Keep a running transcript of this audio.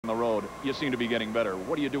the road. You seem to be getting better.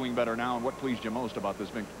 What are you doing better now, and what pleased you most about this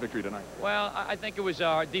victory tonight? Well, I think it was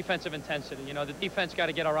our defensive intensity. You know, the defense got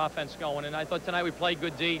to get our offense going, and I thought tonight we played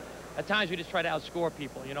good D. At times we just try to outscore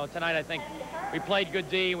people. You know, tonight I think we played good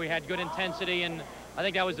D, we had good intensity, and I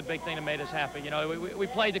think that was the big thing that made us happy. You know, we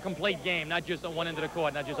played the complete game, not just on one end of the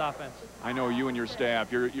court, not just offense. I know you and your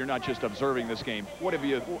staff, you're not just observing this game. What have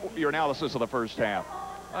your analysis of the first half?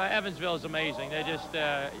 Evansville is amazing. They're just,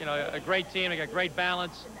 you know, a great team. They got great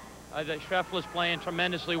balance. The Schreffler's playing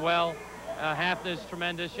tremendously well. Hafner's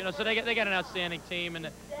tremendous. You know, so they got an outstanding team, and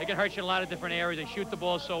they can hurt you in a lot of different areas. They shoot the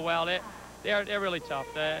ball so well. They're really tough.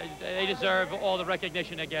 They deserve all the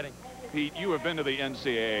recognition they're getting. Pete, you have been to the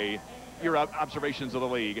NCAA. Your observations of the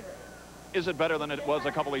league. Is it better than it was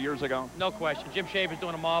a couple of years ago? No question. Jim Schaefer's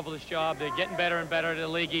doing a marvelous job. They're getting better and better at the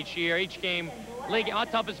league each year. Each game, our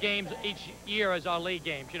toughest games each year is our league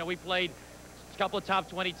games. You know, we played a couple of top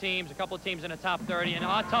 20 teams, a couple of teams in the top 30, and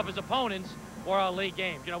our toughest opponents were our league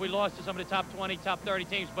games. You know, we lost to some of the top 20, top 30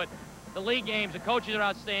 teams, but the league games, the coaches are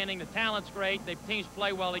outstanding, the talent's great, the teams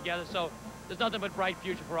play well together, so there's nothing but bright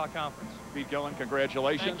future for our conference. Pete Gillen,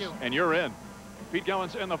 congratulations. Thank you. And you're in. Pete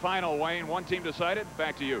Gillen's in the final, Wayne. One team decided.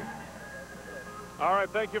 Back to you. All right,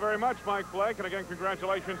 thank you very much, Mike Blake. And again,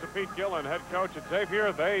 congratulations to Pete Gillen, head coach at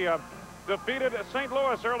Xavier. They defeated St.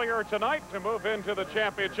 Louis earlier tonight to move into the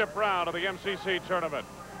championship round of the MCC tournament.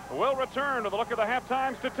 We'll return to the look at the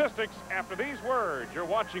halftime statistics after these words. You're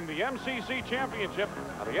watching the MCC Championship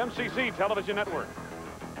on the MCC Television Network.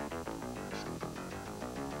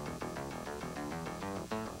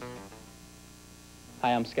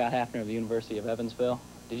 Hi, I'm Scott Hafner of the University of Evansville.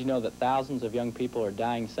 Did you know that thousands of young people are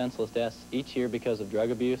dying senseless deaths each year because of drug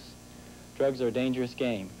abuse? Drugs are a dangerous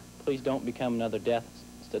game. Please don't become another death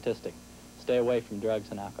statistic. Stay away from drugs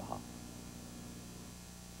and alcohol.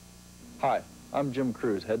 Hi, I'm Jim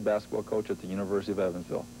Cruz, head basketball coach at the University of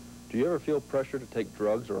Evansville. Do you ever feel pressure to take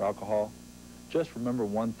drugs or alcohol? Just remember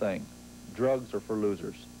one thing. Drugs are for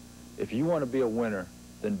losers. If you want to be a winner,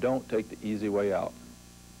 then don't take the easy way out.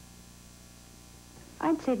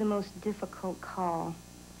 I'd say the most difficult call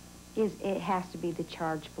is it has to be the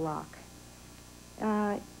charge block.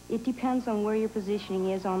 It depends on where your positioning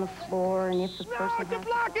is on the floor and if the person it's a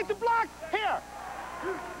block, it's a block! Here!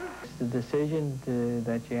 It's the decision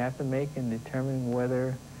that you have to make in determining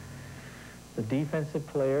whether the defensive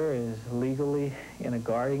player is legally in a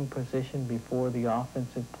guarding position before the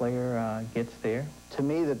offensive player gets there. To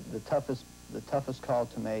me, the toughest call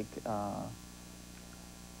to make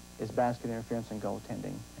is basket interference and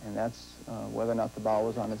goaltending, and that's whether or not the ball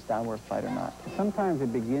was on its downward flight or not. Sometimes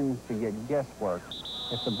it begins to get guesswork.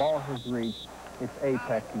 If the ball has reached its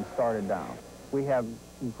apex and started down. We have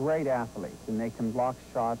great athletes, and they can block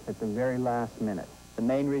shots at the very last minute. The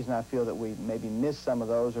main reason I feel that we maybe miss some of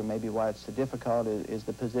those, or maybe why it's so difficult, is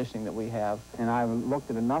the positioning that we have. And I've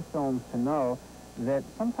looked at enough films to know that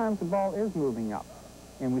sometimes the ball is moving up,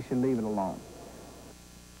 and we should leave it alone.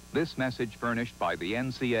 This message furnished by the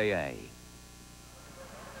NCAA.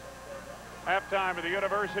 Halftime at the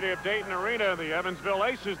University of Dayton Arena. The Evansville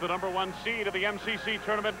Aces, the #1 seed of the MCC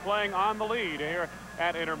tournament, playing on the lead here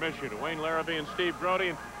at intermission. Wayne Larrabee and Steve Grody.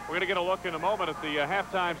 And we're going to get a look in a moment at the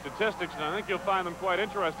halftime statistics, and I think you'll find them quite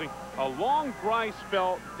interesting. A long dry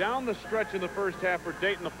spell down the stretch in the first half for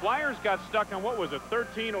Dayton. The Flyers got stuck on, what was it,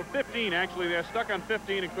 13 or 15, actually. They were stuck on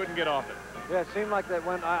 15 and couldn't get off it. Yeah, it seemed like that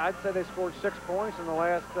when I'd say they scored 6 points in the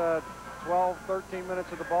last 12, 13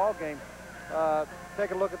 minutes of the ball game.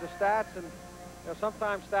 Take a look at the stats, and you know,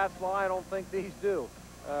 sometimes stats lie. I don't think these do.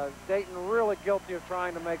 Dayton really guilty of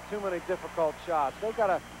trying to make too many difficult shots. They've got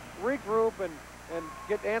to regroup and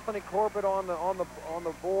get Anthony Corbett on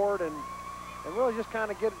the board and really just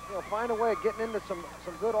kind of find a way of getting into some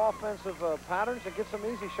good offensive patterns and get some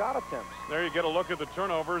easy shot attempts. There you get a look at the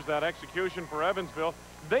turnovers, that execution for Evansville.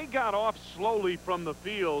 They got off slowly from the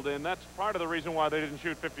field, and that's part of the reason why they didn't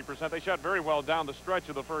shoot 50%. They shot very well down the stretch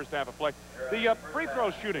of the first half of play. The free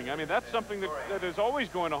throw shooting, I mean, that's something that is always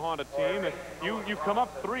going to haunt a team. You come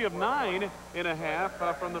up 3 of 9 in a half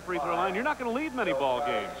from the free throw line, you're not going to lead many ball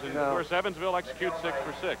games. And of course, Evansville executes 6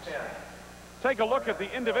 for 6. Take a look at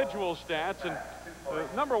the individual stats, and the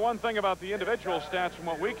 #1 thing about the individual stats from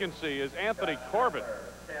what we can see is Anthony Corbett.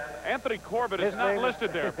 Anthony Corbett is not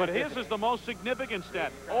listed there, but his is the most significant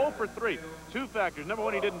stat. 0 for 3. 2 factors.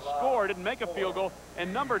 #1, he didn't score, didn't make a field goal,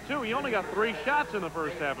 and #2, he only got 3 shots in the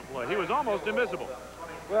first half of play. He was almost invisible.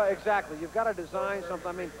 Well, exactly. You've got to design something.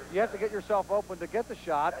 I mean, you have to get yourself open to get the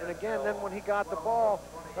shot, and again, then when he got the ball,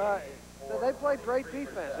 they played great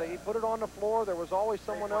defense. He put it on the floor. There was always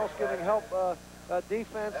someone else giving help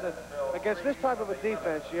defense. And against this type of a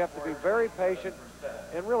defense, you have to be very patient.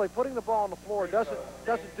 And really, putting the ball on the floor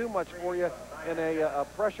doesn't do much for you in a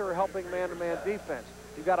pressure helping man-to-man defense.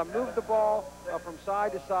 You've got to move the ball from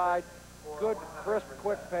side to side, good, crisp,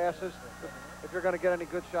 quick passes if you're going to get any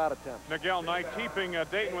good shot attempts. Miguel Knight keeping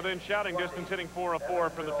Dayton within shouting distance, hitting 4 of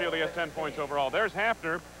 4 from the field. He has 10 points overall. There's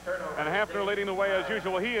Hafner, and Hafner leading the way as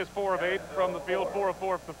usual. He is 4 of 8 from the field, 4 of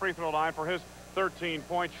 4 from the free throw line for his 13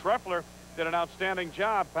 points. Schreffler did an outstanding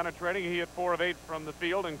job penetrating. He hit 4 of 8 from the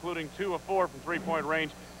field, including 2 of 4 from three-point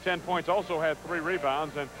range. 10 points, also had 3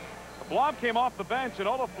 rebounds. And Blob came off the bench, and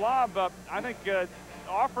Olaf Blob, I think,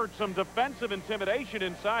 offered some defensive intimidation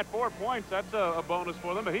inside. 4 points, that's a bonus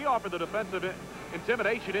for them. But he offered the defensive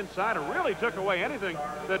intimidation inside and really took away anything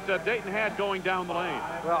that Dayton had going down the lane.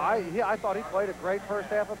 Well, I thought he played a great first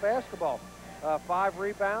half of basketball. 5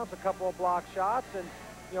 rebounds, a couple of block shots,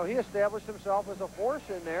 and he established himself as a force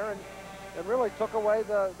in there and really took away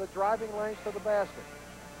the driving lanes to the basket.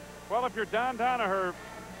 Well, if you're Don Danaher,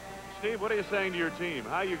 Steve, what are you saying to your team?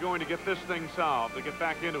 How are you going to get this thing solved to get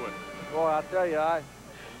back into it? Boy, I'll tell you,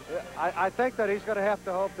 I think that he's going to have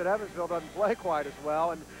to hope that Evansville doesn't play quite as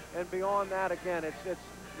well. And beyond that, again,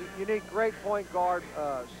 you need great point guard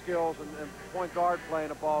skills and point guard play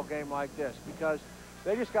in a ball game like this, because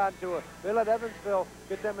they just got into they let Evansville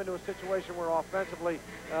get them into a situation where offensively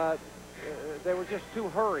they were just too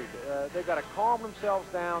hurried. They've got to calm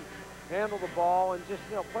themselves down, handle the ball, and just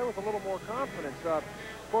play with a little more confidence. Of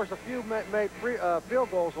course, a few made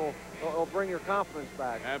field goals will bring your confidence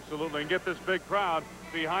back. Absolutely, and get this big crowd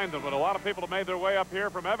behind them. But a lot of people have made their way up here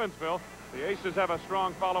from Evansville. The Aces have a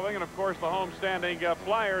strong following, and of course the home-standing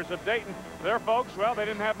Flyers of Dayton. Their folks, well, they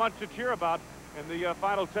didn't have much to cheer about in the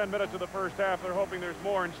final 10 minutes of the first half. They're hoping there's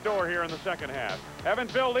more in store here in the second half.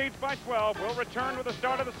 Evansville leads by 12. We'll return with the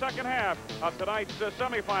start of the second half of tonight's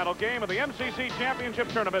semifinal game of the MCC Championship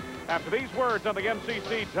Tournament after these words on the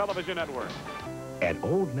MCC Television Network. At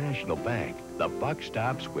Old National Bank, the buck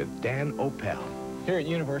stops with Dan Opel. Here at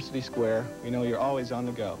University Square, we know you're always on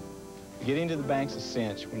the go. Getting to the bank's a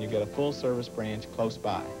cinch when you get a full-service branch close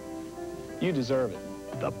by. You deserve it.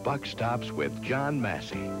 The buck stops with John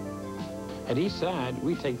Massey. At Eastside,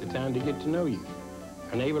 we take the time to get to know you.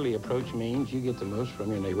 Our neighborly approach means you get the most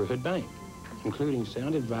from your neighborhood bank, including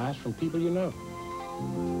sound advice from people you know.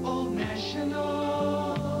 Old National,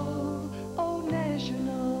 Old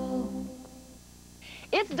National.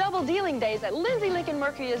 It's double dealing days at Lindsay Lincoln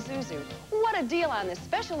Mercury Isuzu. What a deal on this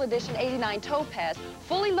special edition 89 Topaz,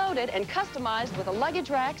 fully loaded and customized with a luggage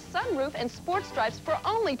rack, sunroof, and sport stripes for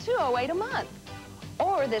only $208 a month.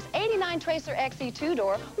 Or this 89 Tracer XE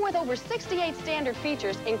 2-door with over 68 standard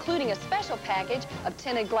features, including a special package of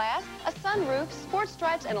tinted glass, a sunroof, sports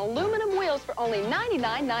stripes, and aluminum wheels for only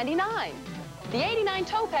 $99.99. The 89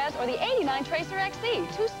 Topaz or the 89 Tracer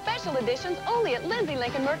XE, 2 special editions only at Lindsay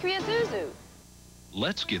Lincoln Mercury Isuzu.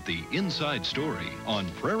 Let's get the inside story on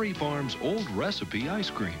Prairie Farms Old Recipe Ice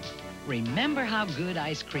Cream. Remember how good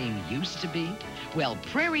ice cream used to be? Well,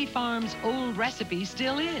 Prairie Farms Old Recipe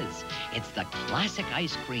still is. It's the classic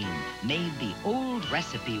ice cream made the old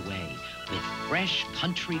recipe way with fresh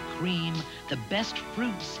country cream, the best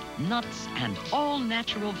fruits, nuts, and all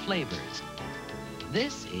natural flavors.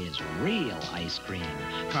 This is real ice cream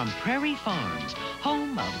from Prairie Farms,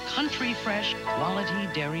 home of country fresh quality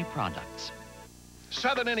dairy products.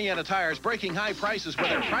 Southern Indiana Tire is breaking high prices with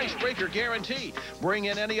their price breaker guarantee. Bring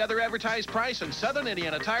in any other advertised price and Southern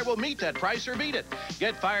Indiana Tire will meet that price or beat it.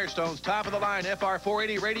 Get Firestone's top-of-the-line FR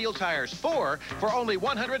 480 radial tires, 4 for only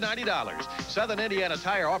 $190. Southern Indiana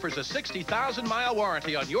Tire offers a 60,000-mile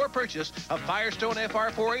warranty on your purchase of Firestone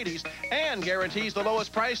FR 480s and guarantees the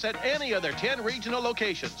lowest price at any other 10 regional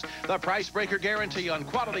locations. The price breaker guarantee on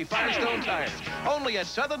quality Firestone tires, only at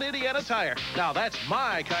Southern Indiana Tire. Now that's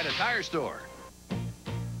my kind of tire store.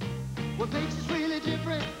 What makes us really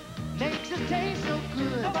different makes us taste so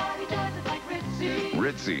good. Nobody does it like Ritzy's.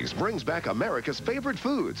 Ritzy's brings back America's favorite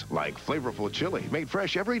foods, like flavorful chili made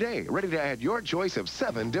fresh every day, ready to add your choice of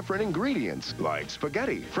 7 different ingredients, like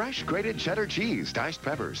spaghetti, fresh grated cheddar cheese, diced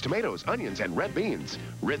peppers, tomatoes, onions, and red beans.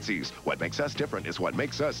 Ritzy's, what makes us different is what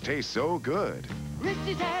makes us taste so good.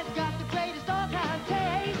 Ritzy's has got the greatest all-time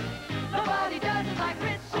taste. Nobody does it like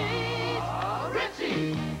Ritzy's.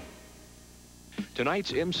 Ritzy's.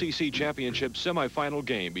 Tonight's MCC Championship semifinal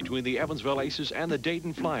game between the Evansville Aces and the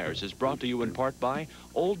Dayton Flyers is brought to you in part by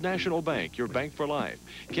Old National Bank, your bank for life.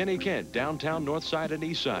 Kenny Kent, downtown North Side and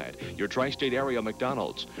East Side, your tri-state area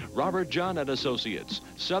McDonald's. Robert John and Associates,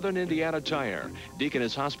 Southern Indiana Tire,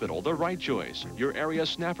 Deaconess Hospital, The Right Choice, your area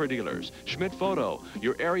snapper dealers, Schmidt Photo,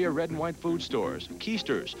 your area red and white food stores,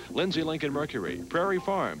 Keisters, Lindsay Lincoln Mercury, Prairie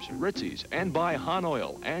Farms, Ritzy's, and by Han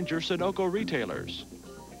Oil and your Sunoco retailers.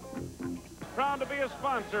 proud to be a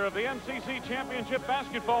sponsor of the MCC Championship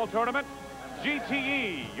Basketball Tournament.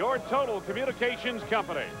 GTE, your total communications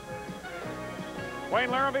company.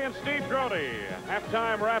 Wayne Larrabee and Steve Grody.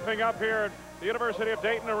 Halftime wrapping up here at the University of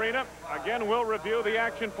Dayton Arena. Again, we'll review the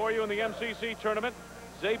action for you in the MCC Tournament.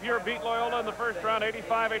 Xavier beat Loyola in the first round,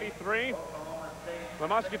 85-83. The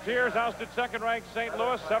Musketeers ousted second-ranked St.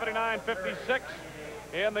 Louis, 79-56.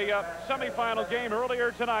 In the semifinal game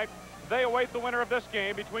earlier tonight, they await the winner of this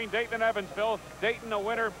game between Dayton and Evansville. Dayton a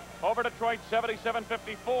winner over Detroit,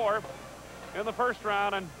 77-54 in the first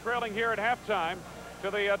round, and trailing here at halftime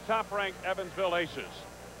to the top-ranked Evansville Aces.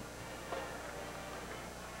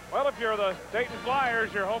 Well, if you're the Dayton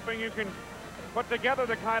Flyers, you're hoping you can put together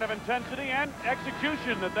the kind of intensity and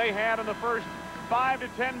execution that they had in the first 5 to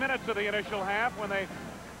 10 minutes of the initial half when they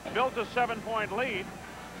built a 7-point lead.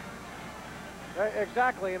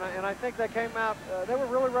 Exactly, and I think they came out, they were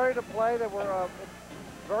really ready to play. They were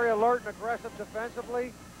very alert and aggressive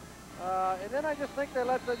defensively. And then I just think they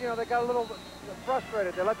let the, they got a little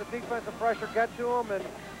frustrated. They let the defensive pressure get to them,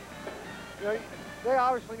 and they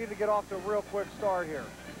obviously need to get off to a real quick start here.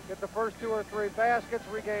 Get the first 2 or 3 baskets,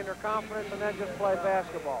 regain their confidence, and then just play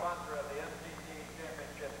basketball.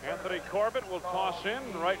 Anthony Corbett will toss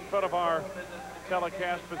in right in front of our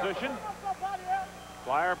telecast position.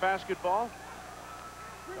 Flyer basketball.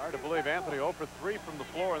 Hard to believe Anthony 0 for 3 from the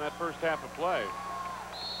floor in that first half of play.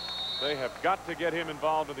 They have got to get him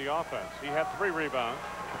involved in the offense. He had 3 rebounds.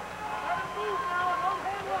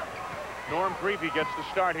 Norm Creevy gets the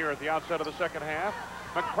start here at the outset of the second half.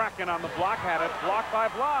 McCracken on the block, had it blocked by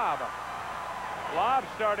Blob. Blob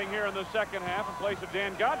starting here in the second half in place of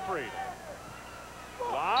Dan Gottfried.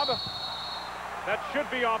 Blob, that should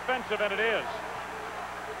be offensive, and it is.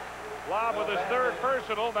 Blob with his 3rd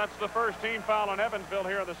personal. That's the first team foul on Evansville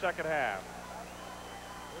here in the second half.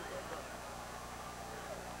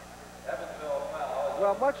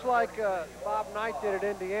 Well, much like Bob Knight did at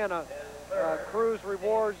Indiana, Cruz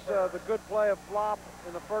rewards the good play of Blob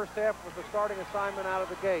in the first half with the starting assignment out of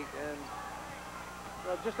the gate.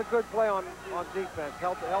 And just a good play on defense,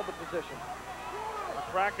 held the position.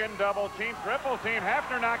 McCracken double team, triple team.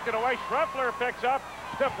 Hafner knocked it away. Schruffler picks up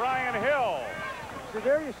to Brian Hill. See,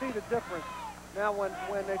 there you see the difference. Now, when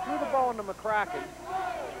they threw the ball into McCracken,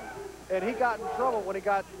 and he got in trouble when he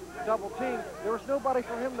got double teamed, there was nobody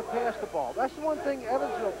for him to pass the ball. That's the one thing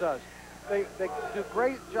Evansville does. They do a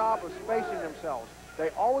great job of spacing themselves. They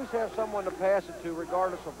always have someone to pass it to,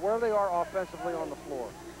 regardless of where they are offensively on the floor.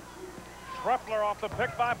 Schruffler off the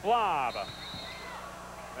pick by Blob.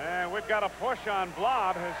 And we've got a push on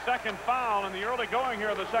Blob, his 2nd foul in the early going here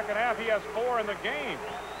in the second half. He has 4 in the game.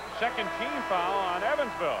 2nd team foul on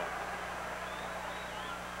Evansville.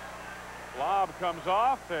 Blob comes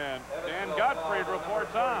off, and Dan Gottfried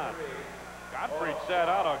reports on. Gottfried sat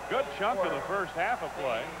out a good chunk of the first half of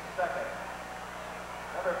play.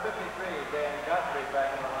 Number 53, Dan Gottfried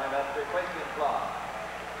back in the lineup, replacing Blob.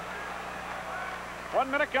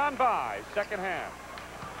 1 minute gone by, second half.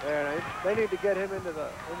 And they need to get him into the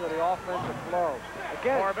offensive flow.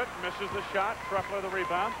 Again, Corbett misses the shot. Schruffler the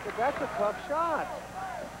rebound. But that's a tough shot.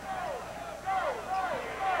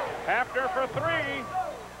 Hafner for 3.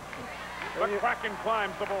 McCracken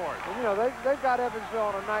climbs the board. And, they've got Evansville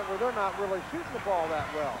on a night where they're not really shooting the ball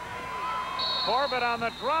that well. Corbett on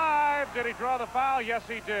the drive. Did he draw the foul? Yes,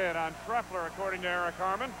 he did on Schruffler, according to Eric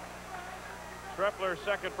Harmon. Schruffler's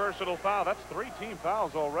 2nd personal foul. That's 3 team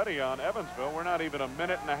fouls already on Evansville. We're not even a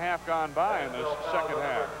minute and a half gone by in this second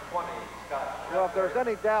half. Well, if there's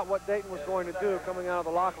any doubt what Dayton was going to do coming out of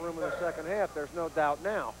the locker room in the second half, there's no doubt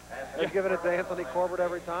now. They've given it to Anthony Corbett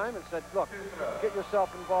every time and said, look, get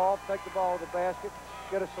yourself involved, take the ball to the basket,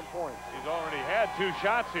 get us some points. He's already had 2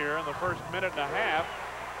 shots here in the first minute and a half,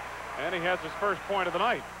 and he has his first point of the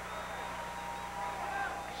night.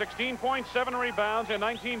 16 points, 7 rebounds, and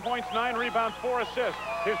 19 points, 9 rebounds, 4 assists.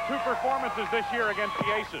 His 2 performances this year against the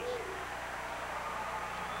Aces.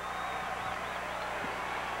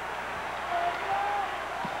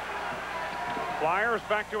 Flyers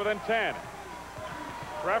back to within 10.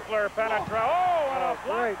 Schruffler penetrates. Oh, what a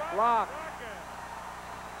great block.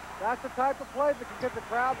 That's the type of play that can get the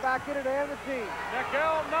crowd back in it and the team.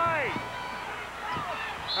 Nickel Knight.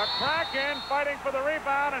 McCracken fighting for the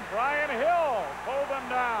rebound, and Brian Hill pulled them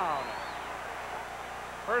down.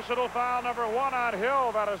 Personal foul number 1 on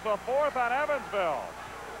Hill. That is the 4th on Evansville.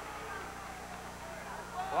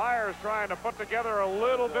 Flyers trying to put together a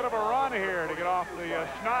little bit of a run here to get off the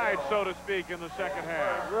schneid, so to speak, in the second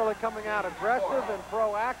half. Really coming out aggressive and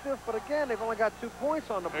proactive, but again, they've only got 2 points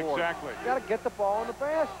on the board. Exactly. You got to get the ball in the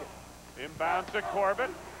basket. Inbounds to Corbett.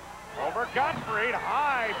 Over Gottfried,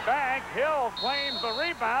 high bank. Hill claims the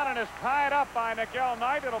rebound and is tied up by Miguel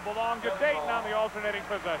Knight. It'll belong to Dayton on the alternating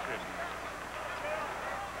possession.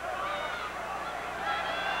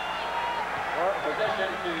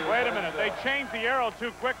 Wait a minute, they changed the arrow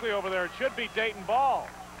too quickly over there. It should be Dayton ball.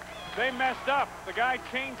 They messed up. The guy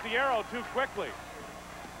changed the arrow too quickly.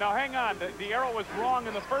 Now hang on, the arrow was wrong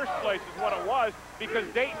in the first place is what it was, because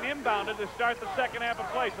Dayton inbounded to start the second half of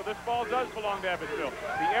play, so this ball does belong to Evansville.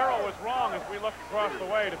 The arrow was wrong as we looked across the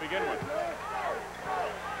way to begin with.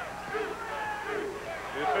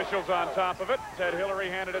 The officials on top of it. Ted Hillary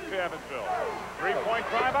handed it to Evansville. Three-point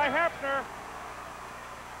try by Hafner.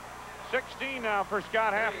 16 now for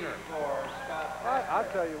Scott Hafner. I'll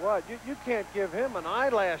tell you what, you can't give him an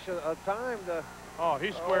eyelash of time to... Oh,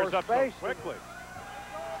 he squares up so quickly.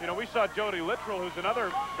 You know, we saw Jody Littrell, who's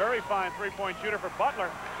another very fine three-point shooter for Butler,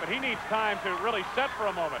 but he needs time to really set for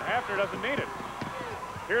a moment. Hafner doesn't need it.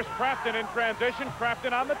 Here's Crafton in transition.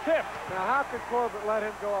 Crafton on the tip. Now, how could Corbett let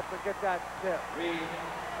him go up and get that tip? Reed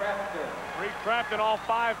Crafton, all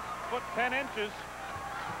 5 foot 10 inches.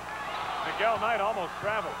 Miguel Knight almost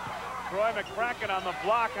traveled. Troy McCracken on the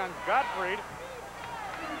block on Gottfried.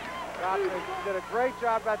 Gottfried did a great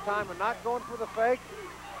job that time of not going for the fake.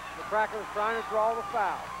 McCracken was trying to draw the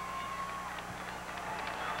foul.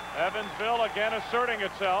 Evansville again asserting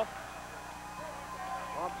itself.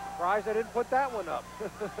 Well, I'm surprised they didn't put that one up.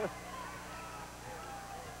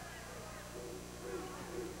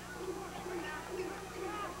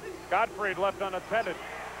 Gottfried left unattended.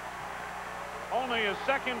 Only his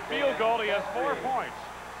second field goal. He has 4 points.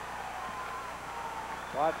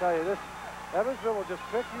 Well, I tell you, this Evansville will just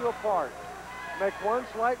pick you apart. Make one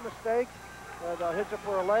slight mistake, they'll hit you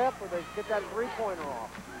for a layup, or they get that three-pointer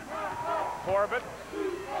off. Corbett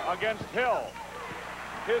against Hill.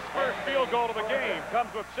 His first field goal of the game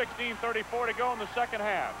comes with 16:34 to go in the second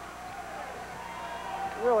half.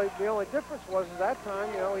 Really, the only difference was at that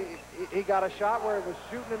time, you know, he got a shot where he was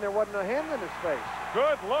shooting and there wasn't a hand in his face.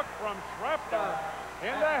 Good look from Schrefter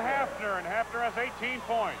into Hafner, and Hafner has 18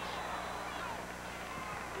 points.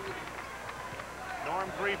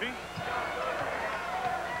 Norm Creevy.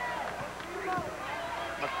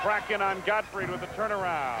 McCracken on Gottfried with the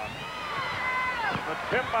turnaround. The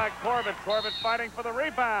tip by Corbett. Corbett fighting for the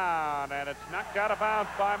rebound, and it's knocked out of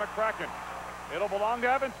bounds by McCracken. It'll belong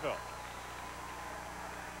to Evansville.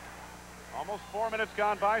 Almost 4 minutes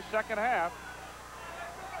gone by, second half.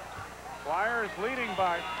 Flyers leading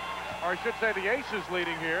by, or I should say the Aces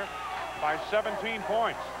leading here by 17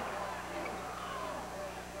 points.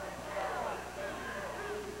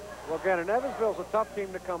 Well, again, and Evansville's a tough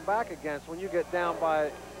team to come back against when you get down by,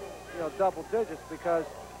 you know, double digits, because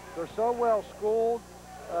they're so well schooled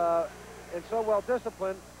and so well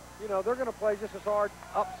disciplined. You know, they're going to play just as hard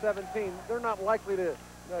up 17. They're not likely to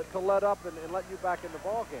let up and let you back in the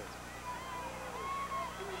ball game.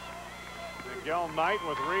 Miguel Knight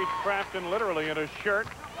with Reed Crafton literally in his shirt.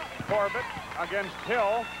 Corbett against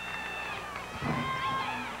Hill.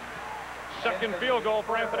 Second field goal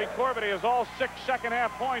for Anthony Corbett. He has all 6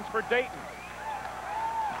 second-half points for Dayton.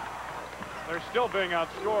 They're still being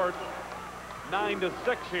outscored 9-6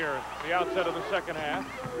 here at the outset of the second half.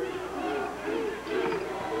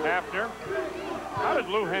 Hafner. How did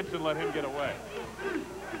Lou Henson let him get away?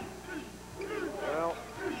 Well,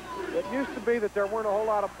 it used to be that there weren't a whole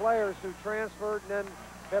lot of players who transferred and then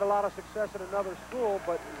had a lot of success at another school,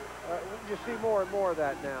 but you see more and more of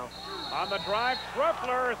that now. On the drive,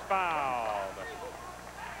 Schreffler is fouled.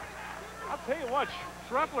 I'll tell you what,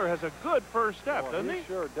 Schreffler has a good first step, doesn't he? He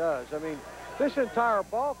sure does. I mean, this entire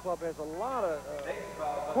ball club has a lot of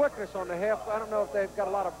quickness on the half. I don't know if they've got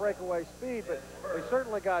a lot of breakaway speed, but they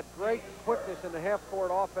certainly got great quickness in the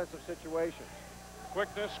half-court offensive situations.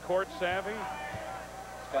 Quickness, court savvy.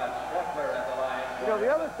 You know, the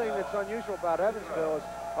other thing that's unusual about Evansville is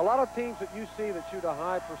a lot of teams that you see that shoot a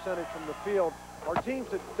high percentage from the field are teams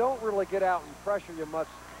that don't really get out and pressure you much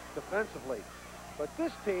defensively. But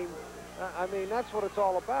this team, I mean, that's what it's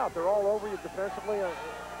all about. They're all over you defensively,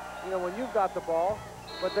 you know, when you've got the ball,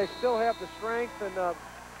 but they still have the strength and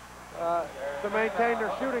to maintain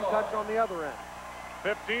their shooting touch on the other end.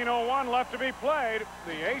 15:01 left to be played.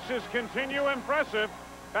 The Aces continue impressive.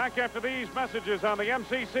 Back after these messages on the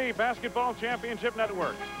MCC Basketball Championship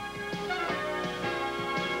Network.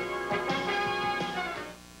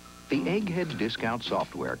 The Egghead Discount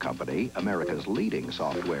Software Company, America's leading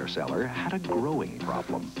software seller, had a growing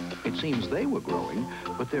problem. It seems they were growing,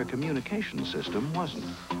 but their communication system wasn't.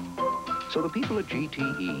 So the people at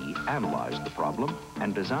GTE analyzed the problem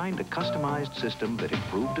and designed a customized system that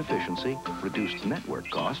improved efficiency, reduced network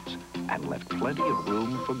costs, and left plenty of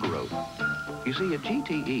room for growth. You see, at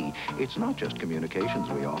GTE, it's not just communications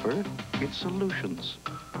we offer, it's solutions.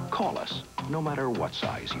 Call us, no matter what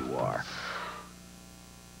size you are.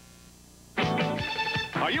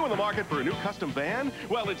 Are you in the market for a new custom van?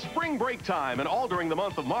 Well, it's spring break time, and all during the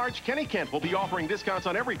month of March, Kenny Kent will be offering discounts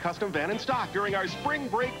on every custom van in stock during our spring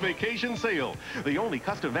break vacation sale. The only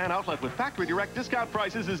custom van outlet with factory direct discount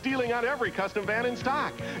prices is dealing on every custom van in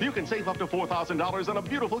stock. You can save up to $4,000 on a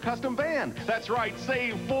beautiful custom van. That's right,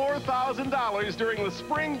 save $4,000 during the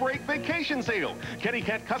spring break vacation sale. Kenny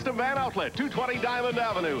Kent Custom Van Outlet, 220 Diamond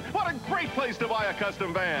Avenue. What a great place to buy a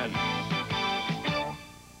custom van.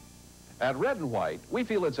 At Red and White, we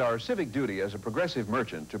feel it's our civic duty as a progressive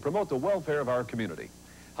merchant to promote the welfare of our community.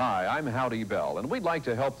 Hi, I'm Howdy Bell, and we'd like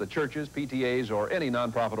to help the churches, PTAs, or any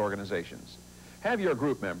nonprofit organizations. Have your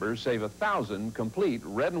group members save 1,000 complete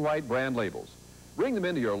Red and White brand labels. Bring them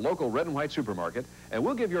into your local Red and White supermarket, and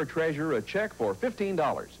we'll give your treasurer a check for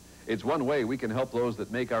 $15. It's one way we can help those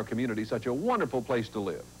that make our community such a wonderful place to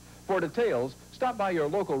live. For details, stop by your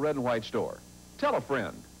local Red and White store. Tell a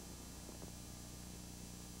friend.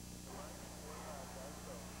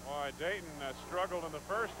 Dayton struggled in the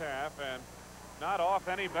first half and not off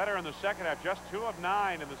any better in the second half. Just 2 of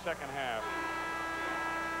 9 in the second half.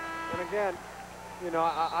 And again, you know,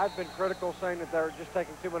 I've been critical saying that they're just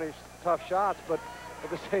taking too many tough shots, but at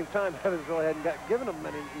the same time, Evansville hadn't given them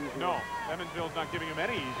many easy No, ones. Evansville's not giving him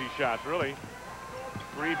any easy shots, really.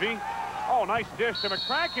 Greavy. Oh, nice dish to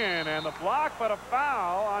McCracken, and the block, but a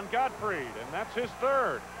foul on Gottfried, and that's his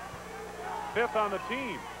 3rd. 5th on the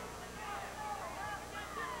team.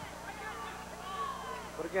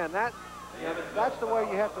 But again, that's the way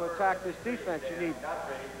you have to attack this defense. You need,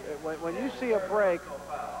 when you see a break,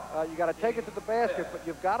 you got to take it to the basket, but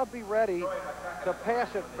you've got to be ready to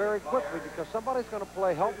pass it very quickly because somebody's going to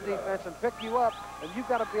play help defense and pick you up, and you've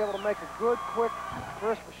got to be able to make a good, quick,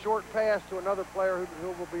 crisp, short pass to another player who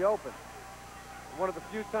will be open. One of the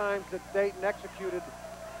few times that Dayton executed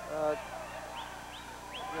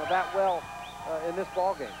that well in this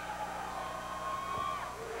ball game.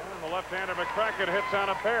 The left-hander McCracken hits on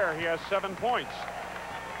a pair. He has 7 points.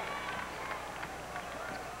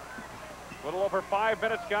 A little over 5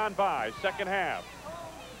 minutes gone by. Second half.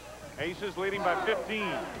 Aces leading by 15.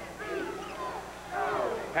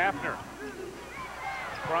 Hafner.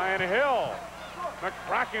 Brian Hill.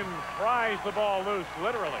 McCracken fries the ball loose,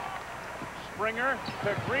 literally. Springer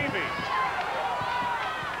to Greavy.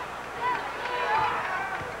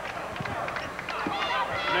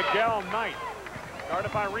 Miguel Knight.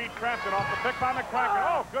 Guarded by Reed Crafton, off the pick by McCracken.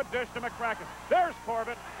 Oh, good dish to McCracken. There's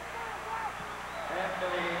Corbett.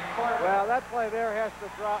 Well, that play there has to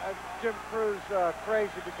draw Jim Cruz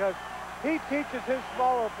crazy because he teaches his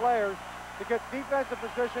smaller players to get defensive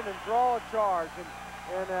position and draw a charge.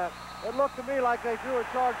 And it looked to me like they drew a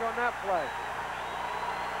charge on that play.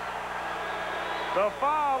 The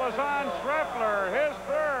foul is on Treffler, his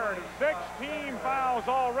 3rd. 16 fouls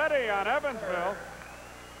already on Evansville.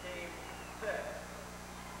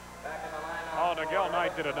 Oh, Miguel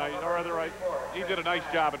Knight did a nice, or rather, he did a nice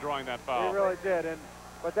job of drawing that foul. He really did,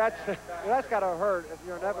 but that's got to hurt if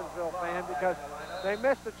you're an Evansville fan because they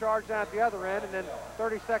missed the charge down at the other end, and then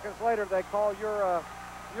 30 seconds later they call your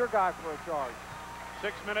guy for a charge.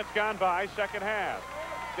 6 minutes gone by, second half.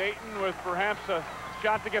 Dayton with perhaps a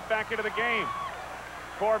shot to get back into the game.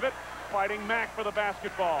 Corbett fighting Mack for the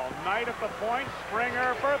basketball. Knight at the point,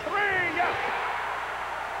 Springer for 3, yes!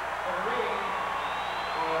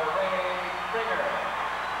 Springer.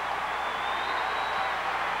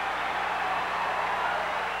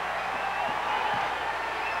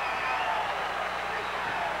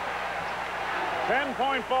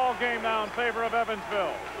 10-point ball game now in favor of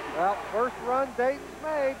Evansville. Well, first run Dayton's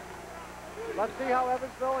made. Let's see how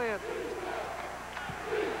Evansville answers.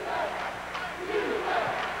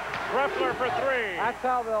 Treffler for 3. That's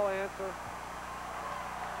how they'll answer.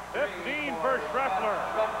 15 for Treffler.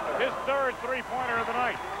 His 3rd three-pointer of the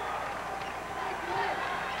night.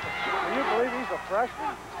 Can you believe he's a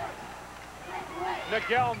freshman?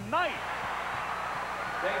 Miguel Knight.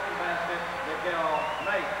 Dayton basket, Miguel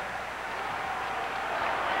Knight.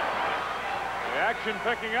 The action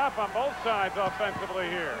picking up on both sides offensively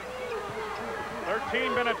here.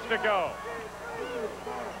 13 minutes to go.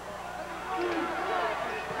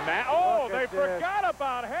 Oh, they forgot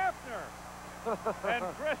about Hafner. And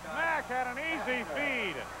Chris Mack had an easy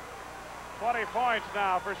feed. 20 points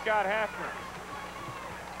now for Scott Hafner.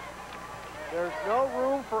 There's no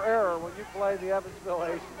room for error when you play the Evansville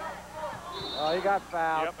Aces. Oh, he got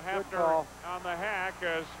fouled. Yep, Good Hafner call. on the hack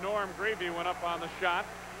as Norm Greavy went up on the shot.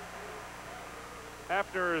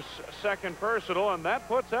 Hafner's second personal, and that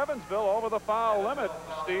puts Evansville over the foul limit,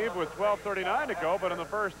 Steve, with 12:39 to go. But in the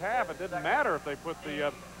first half, it didn't matter if they put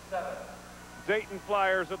the Dayton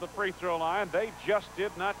Flyers at the free throw line. They just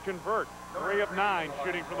did not convert. 3 of 9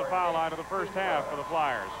 shooting from the foul line of the first half for the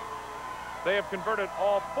Flyers. They have converted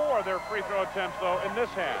all 4 of their free throw attempts, though, in this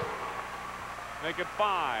half. Make it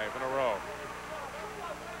 5 in a row.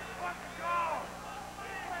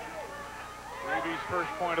 Greavy's first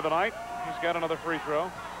point of the night. He's got another free throw.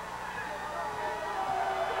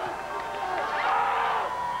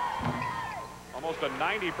 Almost a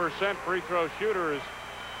 90% free throw shooter is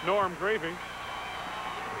Norm Greavy.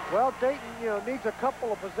 Well, Dayton, needs a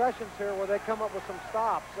couple of possessions here where they come up with some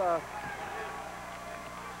stops.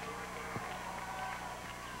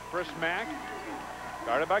 Chris Mack,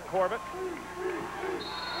 guarded by Corbett.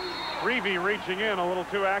 Greavy reaching in a little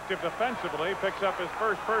too active defensively, picks up his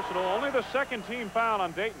first personal, only the second team foul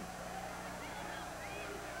on Dayton.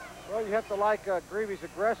 Well, you have to like Greavy's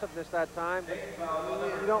aggressiveness that time. But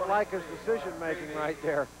you don't like his decision-making right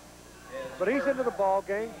there. But he's into the ball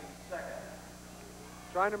game,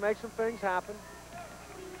 trying to make some things happen.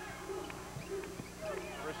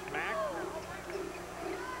 Chris Mack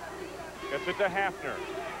gets it to Hafner.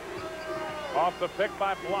 Off the pick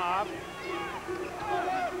by Blob.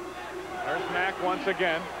 There's Mack once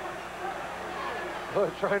again.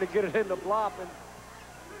 Trying to get it into Blob, and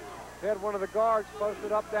had one of the guards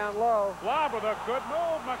posted up down low. Blob with a good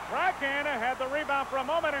move. McCracken had the rebound for a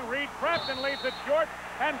moment, and Reed crept and leaves it short,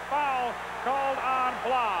 and foul called on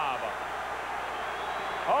Blob.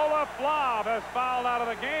 Olaf Blob has fouled out of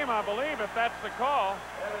the game, I believe, if that's the call.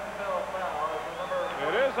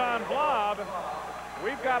 It is on Blob.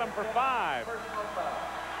 We've got him for 5.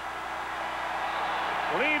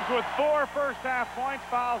 Leads with 4 first half points,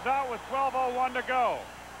 fouls out with 12:01 to go.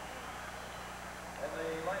 And the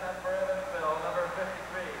lineup for Evansville, number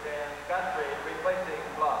 53, Dan Gottfried, replacing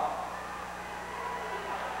Block.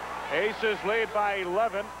 Aces lead by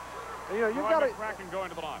 11. You've got McCracken going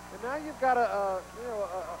to the line. And now you've got a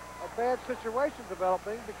bad situation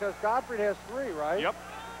developing because Gottfried has 3, right? Yep.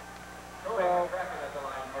 So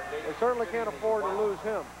they certainly can't afford to lose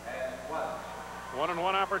him.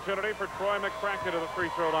 1-on-1 opportunity for Troy McCracken to the free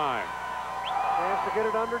throw line. Chance to get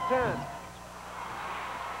it under 10.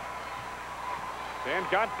 Dan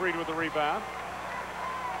Gottfried with the rebound.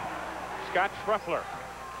 Scott Schruffler.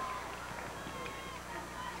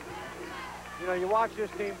 You watch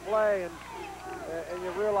this team play, and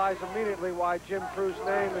you realize immediately why Jim Crew's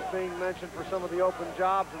name is being mentioned for some of the open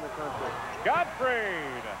jobs in the country.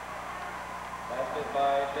 Gottfried. Basket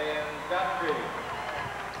by Dan Gottfried.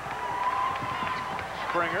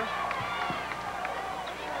 Springer.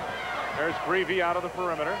 There's Greavy out of the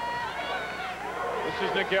perimeter. This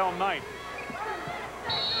is Nickel Knight.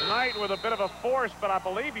 Knight with a bit of a force, but I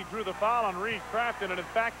believe he drew the foul on Reed Crafton, and in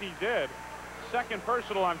fact he did. Second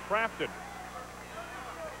personal on Crafton.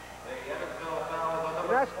 And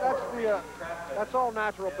that's all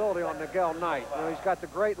natural ability on Nickel Knight. He's got the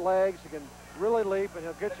great legs. He can really leap, and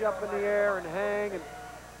he'll get you up in the air and hang, and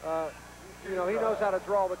he knows how to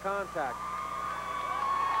draw the contact.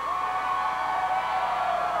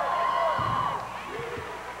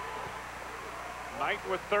 Knight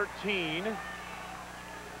with 13.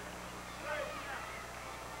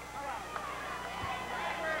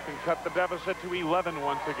 Can cut the deficit to 11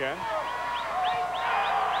 once again.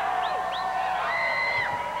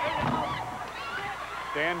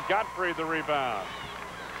 Dan Gottfried the rebound.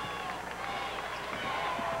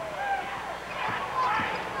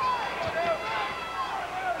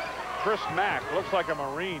 Chris Mack looks like a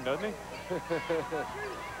Marine, doesn't he?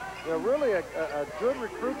 Really a good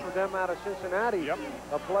recruit for them out of Cincinnati. Yep.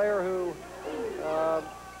 A player who,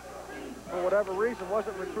 for whatever reason,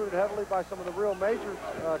 wasn't recruited heavily by some of the real major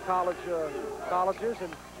colleges,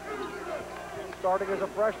 and starting as a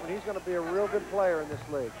freshman, he's going to be a real good player in this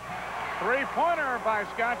league. Three-pointer by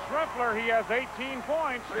Scott Schruffler. He has 18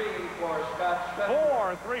 points. 3 for Scott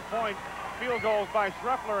Schruffler. 4 three-point field goals by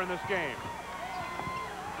Schruffler in this game.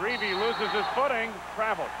 Greavy loses his footing,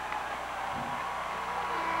 traveled.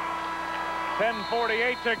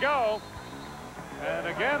 10:48 to go. And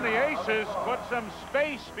again, the Aces put some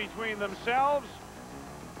space between themselves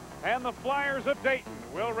and the Flyers of Dayton.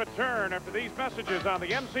 Will return after these messages on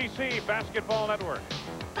the MCC Basketball Network.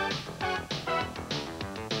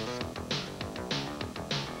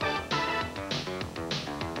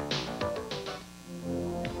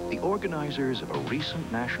 The organizers of a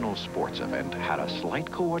recent national sports event had a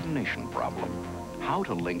slight coordination problem. how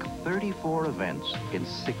to link 34 events in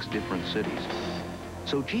 6 different cities.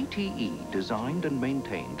 So GTE designed and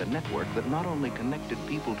maintained a network that not only connected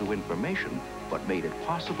people to information, but made it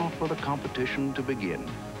possible for the competition to begin.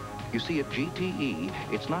 You see, at GTE,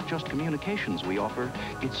 it's not just communications we offer,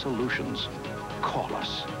 it's solutions. Call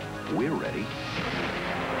us. We're ready.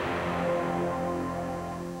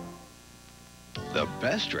 The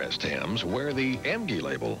best-dressed hams wear the MG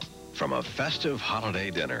label. From a festive holiday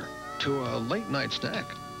dinner to a late-night snack,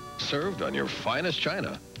 served on your finest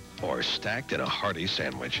china, or stacked in a hearty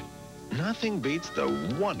sandwich. Nothing beats the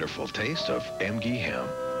wonderful taste of MG ham.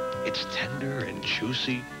 It's tender and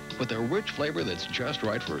juicy with a rich flavor that's just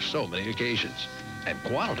right for so many occasions. And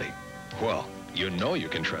quality, well, you know you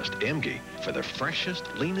can trust MG for the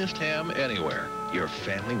freshest, leanest ham anywhere. Your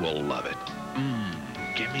family will love it.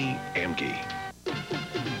 Gimme MG.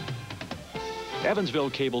 Evansville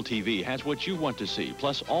Cable TV has what you want to see,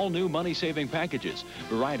 plus all new money-saving packages.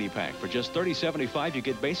 Variety Pack, for just $30.75, you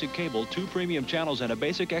get basic cable, 2 premium channels, and a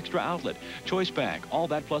basic extra outlet. Choice Pack, all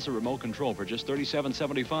that plus a remote control for just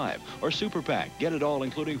 $37.75. Or Super Pack, get it all,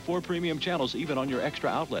 including 4 premium channels, even on your extra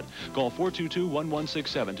outlet. Call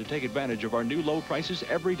 422-1167 to take advantage of our new low prices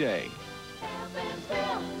every day.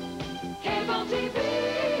 Evansville Cable TV,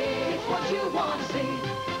 it's what you want to see.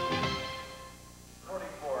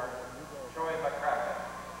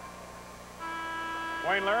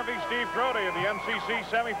 Wayne Larrabee, Steve Grody of the MCC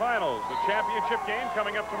semifinals. The championship game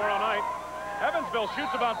coming up tomorrow night. Evansville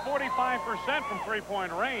shoots about 45% from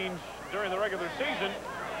three-point range during the regular season.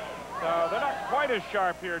 They're not quite as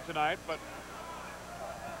sharp here tonight, but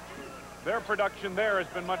their production there has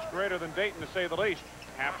been much greater than Dayton, to say the least.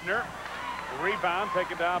 Hafner, the rebound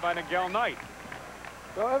taken down by Nigel Knight.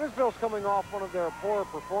 So Evansville's coming off one of their poorer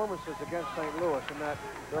performances against St. Louis, in that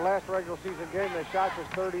their last regular season game, they shot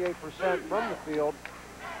just 38% from the field.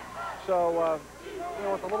 So, you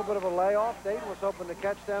know, with a little bit of a layoff, Dayton was hoping to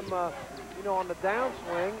catch them, you know, on the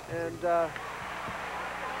downswing. And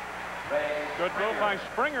good move by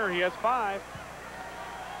Springer. He has 5.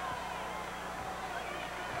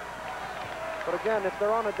 But again, if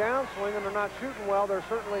they're on a downswing and they're not shooting well, they're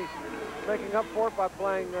certainly making up for it by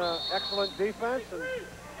playing excellent defense. And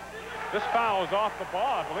this foul is off the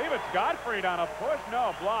ball. I believe it's Gottfried on a push.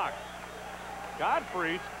 No, block.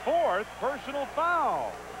 Gottfried's 4th personal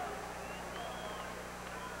foul.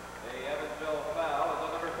 The Evansville foul is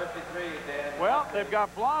on number 53, Dan. Well, they've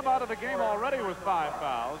got Blob out of the game already with 5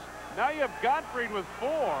 fouls. Now you have Gottfried with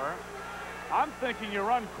 4. I'm thinking you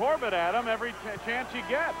run Corbett at him every chance you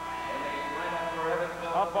get.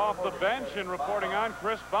 Up off the bench and reporting on,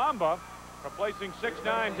 Chris Bamba, replacing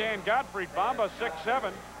 6'9" Dan Gottfried. Bamba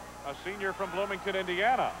 6'7", a senior from Bloomington,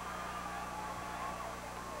 Indiana.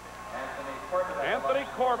 Anthony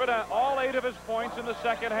Corbett at all 8 of his points in the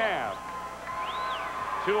second half.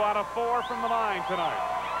 2 out of 4 from the line tonight.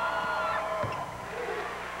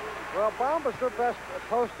 Well, Bamba's their best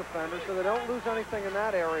post defender, so they don't lose anything in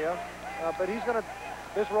that area. But his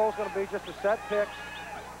role is going to be just to set picks.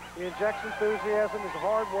 He injects enthusiasm. He's a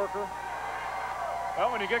hard worker.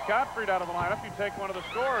 Well, when you get Gottfried out of the lineup, you take one of the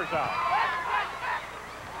scorers out.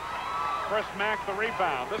 Chris Mack the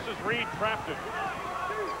rebound. This is Reed Crafton.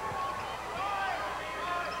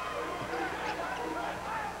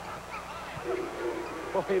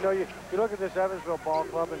 Well, you know, you look at this Evansville ball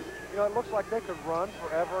club, and, you know, it looks like they could run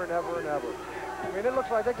forever and ever and ever. I mean, it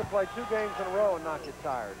looks like they could play 2 games in a row and not get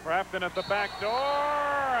tired. Crafton at the back door,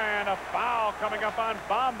 and a foul coming up on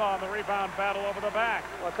Bamba on the rebound battle over the back.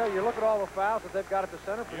 Well, I'll tell you, look at all the fouls that they've got at the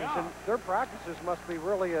center position. Yeah. Their practices must be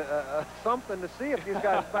really something to see if these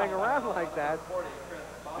guys bang around like that.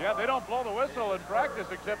 Yeah, they don't blow the whistle in practice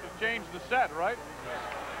except to change the set, right?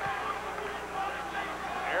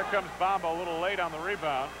 Here comes Bamba a little late on the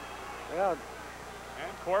rebound. Yeah.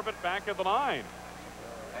 And Corbett back at the line.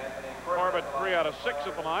 Corbett 3 out of 6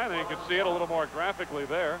 at the line. And you can see it a little more graphically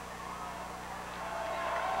there.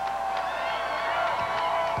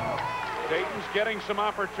 Dayton's getting some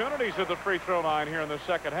opportunities at the free throw line here in the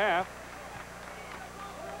second half.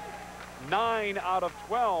 9 out of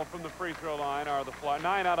 12 from the free throw line are the Flyers.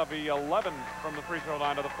 9 out of the 11 from the free throw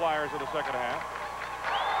line are the Flyers in the second half.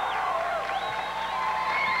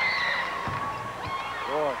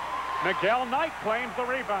 Boy. Nigel Knight claims the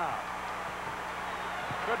rebound.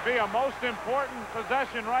 Could be a most important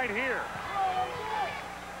possession right here.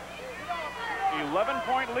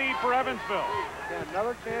 11-point lead for Evansville. Yeah,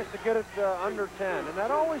 another chance to get it under 10, and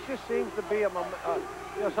that always just seems to be you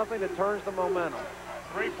know, something that turns the momentum.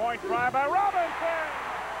 3-point try by Robinson.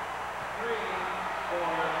 3 for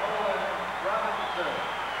Nolan Robinson.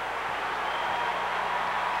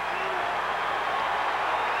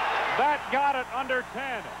 That got it under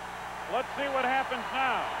 10. Let's see what happens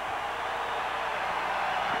now.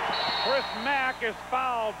 Chris Mack is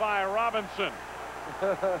fouled by Robinson.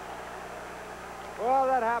 Well,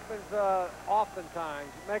 that happens oftentimes.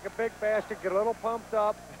 You make a big basket, get a little pumped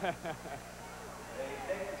up.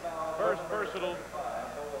 First personal.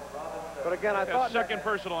 But again, I thought second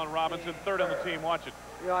personal on Robinson, third on the team. Watch it.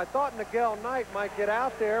 You know, I thought Nigel Knight might get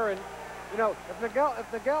out there, and you know, if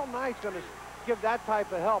Nigel Knight's going to give that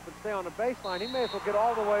type of help and stay on the baseline, he may as well get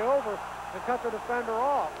all the way over and cut the defender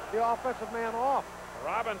off, the offensive man off.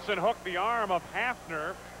 Robinson hooked the arm of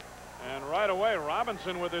Hafner, and right away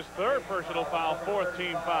Robinson with his third personal foul, fourth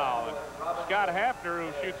team foul. And Scott Hafner,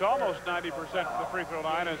 who shoots almost 90% from the free throw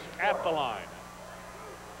line, is at the line.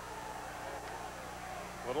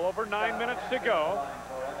 A little over 9 minutes to go.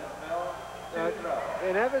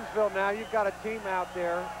 In Evansville now, you've got a team out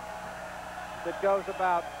there that goes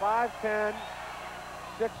about 5'10",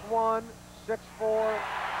 6'1", 6'4",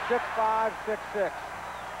 6'5", 6'6".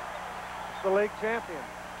 It's the league champion.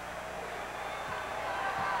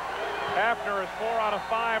 Hafner is 4 out of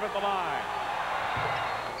 5 at the line.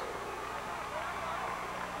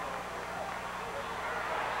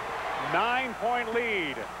 Nine-point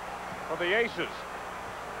lead for the Aces.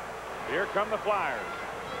 Here come the Flyers.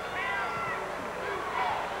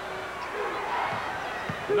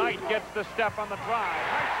 Knight gets the step on the drive.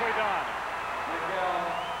 Nicely done.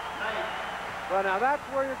 Well, now that's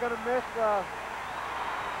where you're going to miss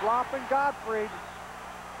Flop and Gottfried.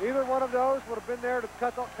 Either one of those would have been there to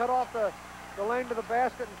cut off the lane to the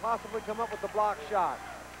basket and possibly come up with the block shot.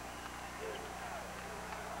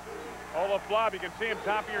 Olaf Flop, you can see him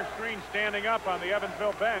top of your screen standing up on the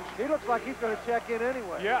Evansville bench. He looks like he's going to check in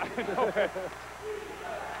anyway. Yeah, okay.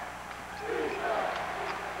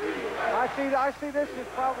 I see this is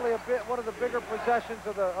probably one of the bigger possessions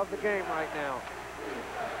of the game right now.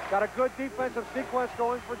 Got a good defensive sequence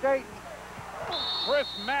going for Dayton. Chris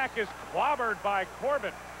Mack is clobbered by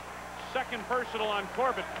Corbett. Second personal on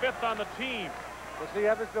Corbett, fifth on the team. You see,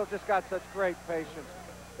 Evansville just got such great patience.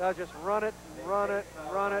 They'll just run it and run it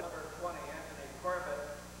and run it.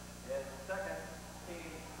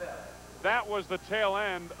 That was the tail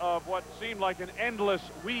end of what seemed like an endless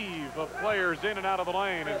weave of players in and out of the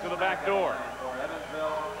lane into the back door.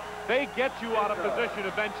 They get you out of position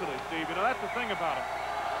eventually, Steve. You know, that's the thing about them,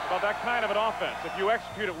 about that kind of an offense. If you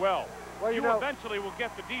execute it well, you eventually will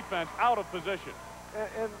get the defense out of position.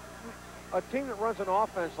 And a team that runs an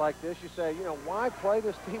offense like this, you say, you know, why play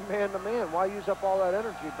this team man-to-man? Why use up all that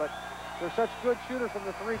energy? But they're such good shooters from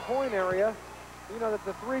the three-point area, you know, that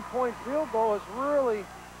the three-point field goal is really,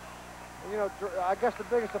 you know, I guess the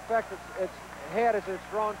biggest effect it's had is it's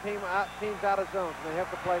drawn teams out of zones, and they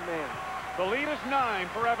have to play man. The lead is 9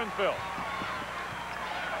 for Evansville.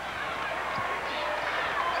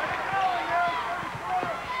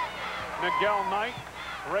 Nigel Knight,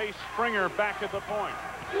 Ray Springer back at the point.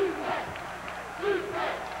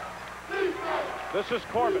 This is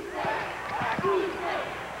Corbett.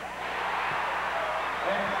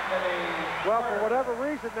 Well, for whatever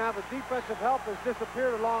reason now, the defensive help has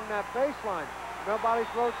disappeared along that baseline. Nobody's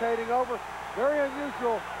rotating over. Very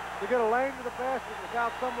unusual to get a lane to the basket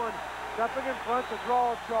without someone stepping in front to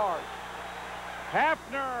draw a charge.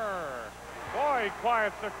 Hafner. Boy, he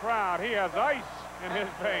quiets the crowd. He has ice in his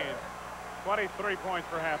veins. 23 points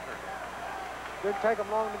for Hafner. Didn't take him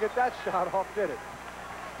long to get that shot off, did it?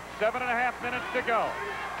 7.5 minutes to go.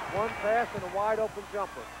 One pass and a wide open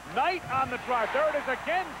jumper. Knight on the drive. There it is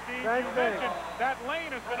again, Steve. Same you thing. mentioned that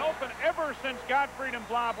lane has been open ever since Gottfried and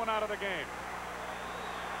Blob went out of the game.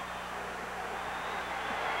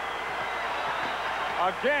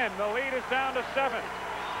 Again, the lead is down to 7.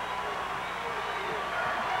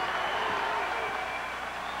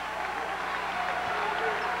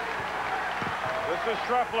 This is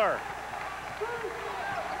Struffler.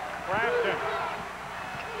 Crafton.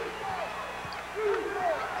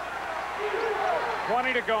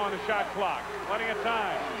 20 to go on the shot clock. Plenty of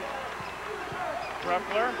time.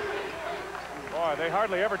 Struffler. Boy, they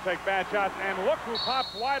hardly ever take bad shots. And look who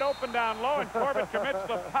pops wide open down low, and Corbett commits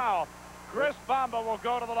the foul. Chris Bamba will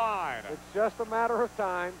go to the line. It's just a matter of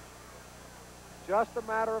time. Just a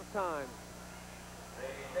matter of time.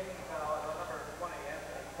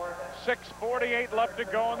 6:48 left to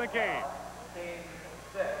go in the game.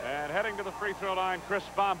 And heading to the free throw line, Chris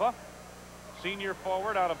Bamba, senior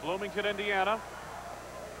forward out of Bloomington, Indiana.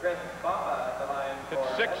 Chris Bamba at the line. Hit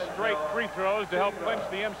 6 straight free throws to help clinch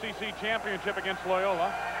the MCC championship against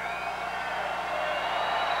Loyola.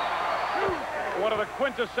 One of the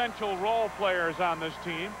quintessential role players on this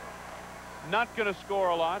team. Not going to score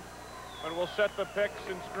a lot. And we'll set the picks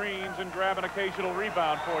and screens and grab an occasional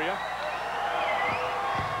rebound for you.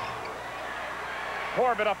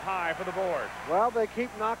 Corbett up high for the board. Well, they keep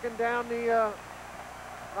knocking down the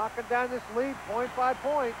this lead point by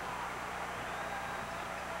point.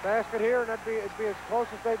 Basket here, and it'd be as close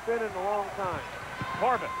as they've been in a long time.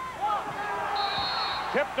 Corbett.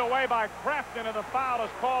 Tipped away by Crafton, and the foul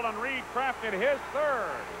is called on Reed Crafton, his third.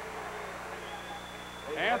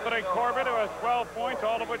 Anthony Corbett, who has 12 points,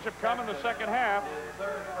 all of which have come in the second half,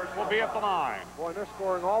 will be at the line. Boy, they're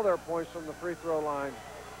scoring all their points from the free throw line.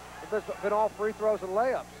 It's been all free throws and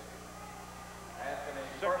layups.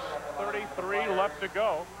 6:33 left to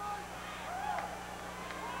go.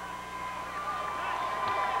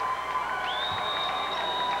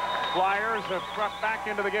 Flyers have crept back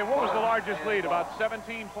into the game. What was the largest lead? About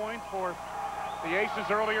 17 points for the Aces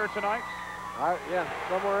earlier tonight? Yeah,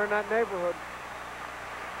 somewhere in that neighborhood.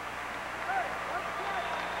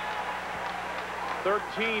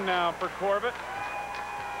 13 now for Corbett.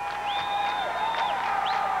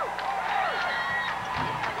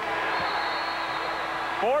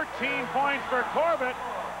 $14 points for Corbett.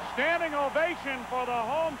 Standing ovation for the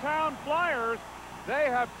hometown Flyers. They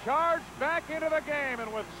have charged back into the game,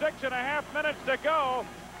 and with 6.5 minutes to go,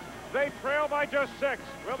 they trail by just 6.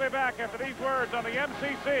 We'll be back after these words on the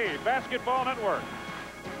MCC Basketball Network.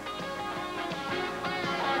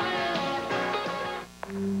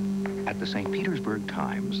 At the St. Petersburg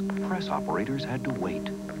Times, press operators had to wait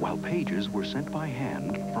while pages were sent by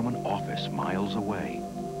hand from an office miles away.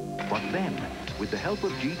 But then, with the help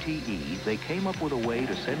of GTE, they came up with a way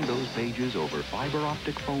to send those pages over fiber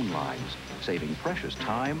optic phone lines, saving precious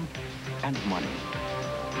time and money.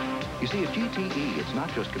 You see, at GTE, it's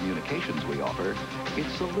not just communications we offer,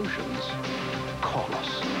 it's solutions. Call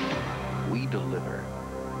us. We deliver.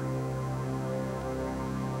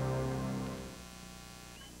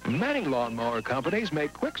 Many lawnmower companies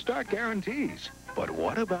make quick start guarantees. But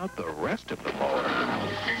what about the rest of the mower?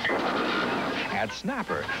 At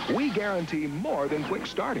Snapper, we guarantee more than quick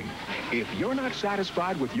starting. If you're not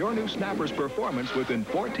satisfied with your new Snapper's performance within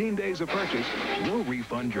 14 days of purchase, we'll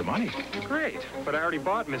refund your money. Great, but I already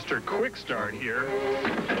bought Mr. Quick Start here.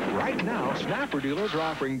 Right now, Snapper dealers are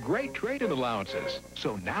offering great trade-in allowances.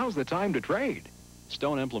 So now's the time to trade.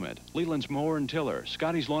 Stone Implement, Leland's Mower and Tiller,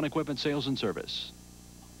 Scotty's Lawn Equipment Sales and Service.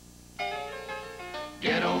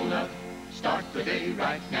 Get on up, start the day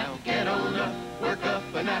right now. Get on up, work up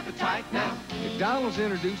an appetite now. McDonald's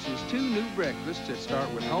introduces 2 new breakfasts that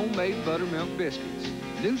start with homemade buttermilk biscuits.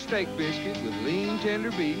 New steak biscuit with lean tender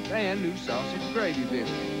beef and new sausage gravy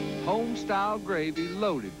biscuit. Home-style gravy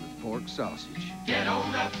loaded with pork sausage. Get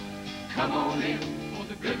on up, come on in for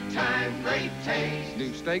the good time, great taste.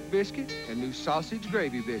 New steak biscuit and new sausage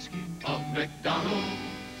gravy biscuit. Of McDonald's.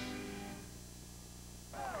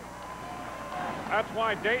 That's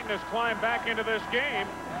why Dayton has climbed back into this game.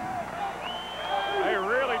 They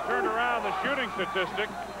really turned around the shooting statistic.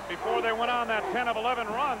 Before they went on that 10 of 11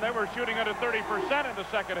 run, they were shooting under 30% in the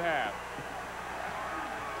second half.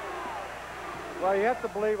 Well, you have to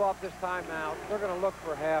believe off this timeout, they're going to look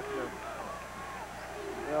for half here.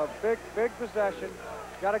 You know, big possession.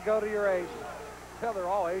 Got to go to your ace. Well, they're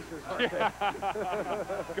all aces, aren't they? I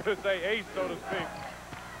was going to say ace, so to speak.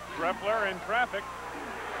 Trepler in traffic.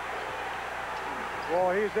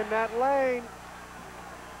 Boy, he's in that lane.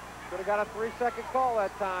 Could have got a 3-second call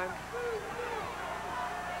that time.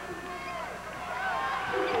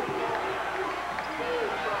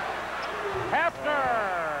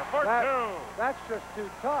 Hefner for 2. That's just too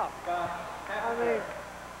tough. I mean,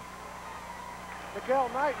 Miguel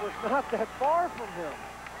Knight was not that far from him.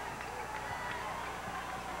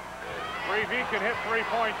 3V can hit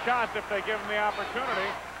 3-point shots if they give him the opportunity.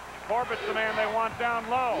 Corbett's the man they want down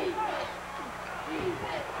low.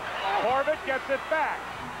 Corbett gets it back.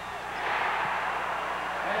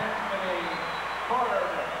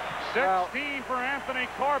 16 for Anthony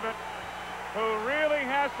Corbett, who really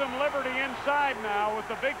has some liberty inside now with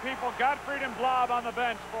the big people, Gottfried and Blob, on the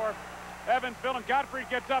bench for Evansville. And Gottfried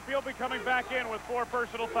gets up. He'll be coming back in with 4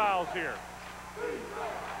 personal fouls here.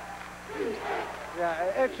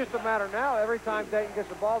 Yeah, it's just a matter now. Every time Dayton gets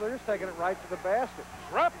the ball, they're just taking it right to the basket.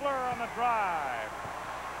 Trepler on the drive.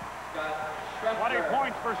 20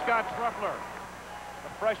 points for Scott Trepler. The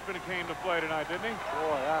freshman came to play tonight, didn't he?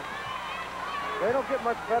 Boy, they don't get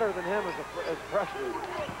much better than him as a freshman.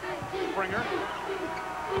 Springer.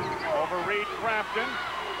 Over Reed Crafton.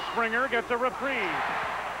 Springer gets a reprieve.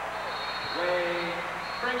 Ray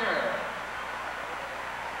Springer.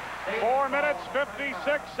 4 minutes,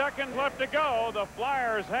 56 seconds left to go. The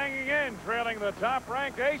Flyers hanging in, trailing the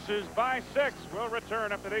top-ranked Aces by 6. We'll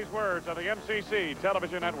return after these words on the MCC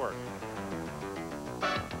Television Network.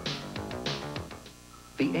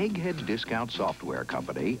 The Egghead Discount Software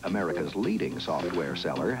Company, America's leading software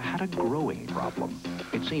seller, had a growing problem.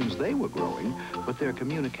 It seems they were growing, but their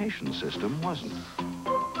communication system wasn't.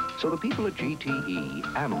 So the people at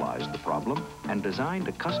GTE analyzed the problem and designed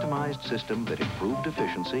a customized system that improved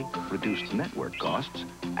efficiency, reduced network costs,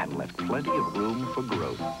 and left plenty of room for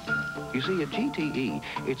growth. You see, at GTE,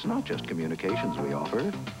 it's not just communications we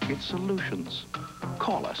offer, it's solutions.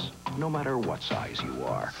 Call us, no matter what size you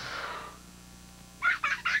are.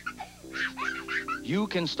 You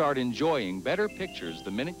can start enjoying better pictures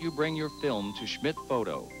the minute you bring your film to Schmidt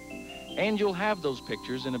Photo. And you'll have those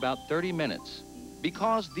pictures in about 30 minutes.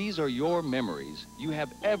 Because these are your memories, you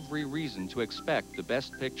have every reason to expect the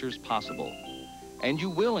best pictures possible. And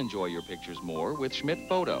you will enjoy your pictures more with Schmidt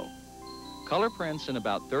Photo. Color prints in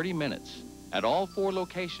about 30 minutes at all 4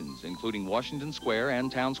 locations, including Washington Square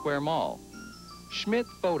and Town Square Mall. Schmidt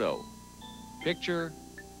Photo. Picture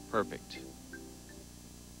perfect.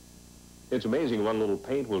 It's amazing what a little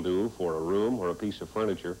paint will do for a room or a piece of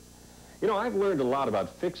furniture. You know, I've learned a lot about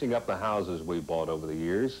fixing up the houses we've bought over the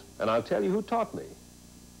years, and I'll tell you who taught me.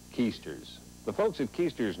 Keisters. The folks at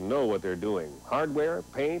Keisters know what they're doing. Hardware,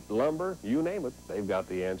 paint, lumber, you name it, they've got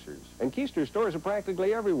the answers. And Keister stores are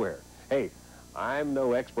practically everywhere. Hey, I'm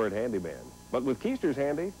no expert handyman, but with Keisters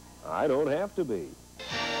handy, I don't have to be.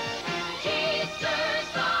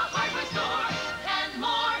 Keisters, the hardware store, and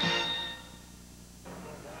more.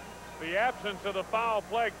 The absence of the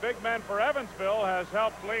foul-plagued big men for Evansville has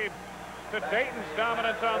helped lead to Dayton's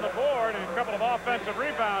dominance on the board, and a couple of offensive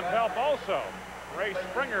rebounds help also. Ray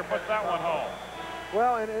Springer puts that one home.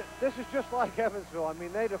 Well, and this is just like Evansville. I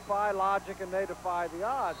mean, they defy logic and they defy the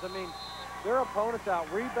odds. I mean, their opponents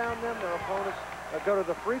out-rebound them. Their opponents go to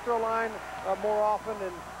the free throw line more often,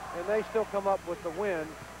 and they still come up with the win.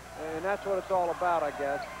 And that's what it's all about, I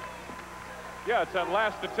guess. Yeah, it's that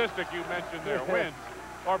last statistic you mentioned there, wins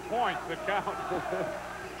or points that count.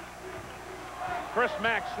 Chris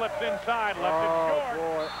Mack slips inside, left it short.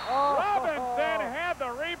 Boy. Oh. Robinson had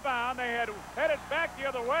the rebound. They had headed back the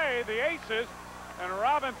other way, the Aces, and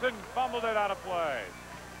Robinson fumbled it out of play.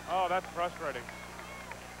 Oh, that's frustrating.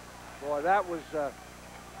 Boy, that was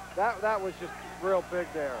just real big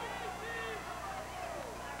there.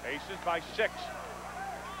 Aces by 6.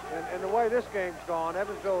 And the way this game's gone,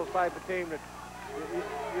 Evansville is the type of team that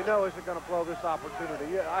you know isn't going to blow this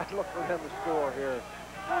opportunity. I look for them to score here.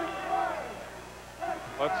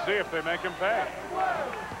 Let's see if they make him pay.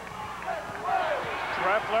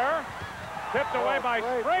 Treffler, tipped away by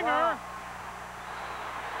Springer.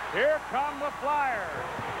 Here come the Flyers.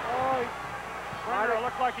 Springer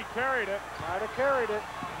looked like he carried it. Might have carried it.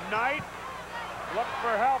 Knight looks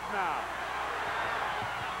for help now.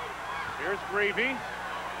 Here's Greavy.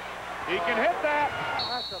 He can hit that.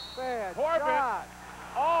 That's a bad Corbett. shot.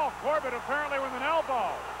 Oh, Corbett apparently with an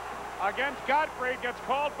elbow against Gottfried, gets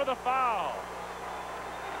called for the foul.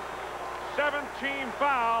 17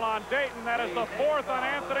 foul on Dayton. That is the 4th on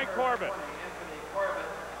Anthony Corbett.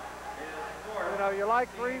 You know, you like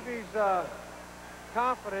Greavy's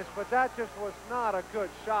confidence, but that just was not a good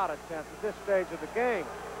shot attempt at this stage of the game.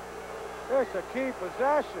 It's a key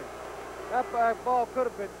possession. That ball could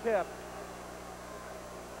have been tipped.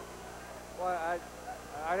 Well,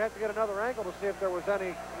 I'd have to get another angle to see if there was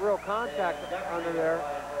any real contact under there.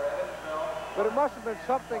 But it must have been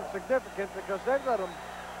something significant because they've let him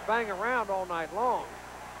bang around all night long.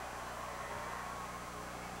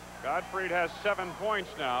 Gottfried has 7 points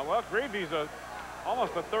now. Well, Greavy's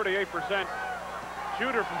almost a 38%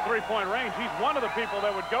 shooter from three-point range. He's one of the people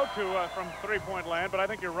that would go to from three-point land, but I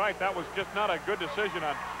think you're right. That was just not a good decision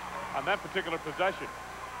on that particular possession.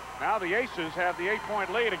 Now the Aces have the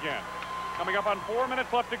 8-point lead again. Coming up on 4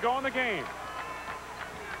 minutes left to go in the game.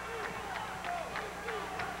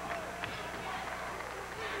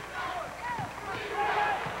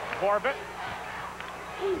 Corbett.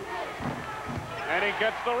 And he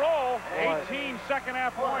gets the roll. 18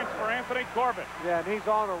 second-half points for Anthony Corbett. Yeah, and he's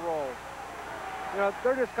on a roll. You know,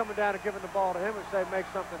 they're just coming down and giving the ball to him and say, make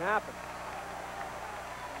something happen.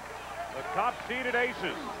 The top-seeded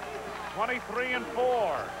Aces,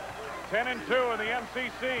 23-4, 10-2 in the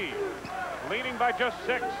MCC, leading by just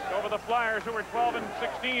 6 over the Flyers, who were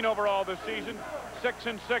 12-16 overall this season,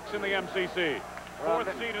 6-6 in the MCC.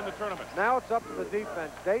 4th seed in the tournament. Now it's up to the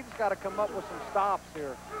defense. Dayton's got to come up with some stops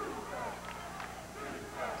here.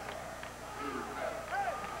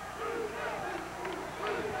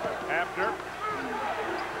 After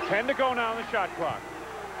 10 to go now on the shot clock.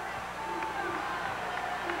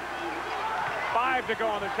 5 to go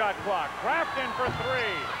on the shot clock. Crafton for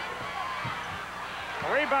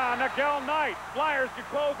 3. Rebound, Nigel Knight. Flyers to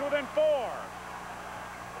close within 4.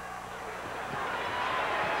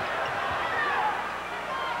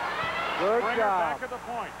 Good Springer job. back at the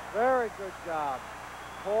point. Very good job.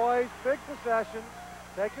 Poise, big possession.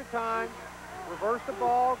 Take your time. Reverse the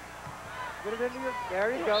ball. Get it into your...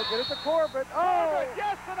 There you go. Get it to Corbett. Oh! Corbett,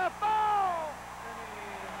 yes, and a foul!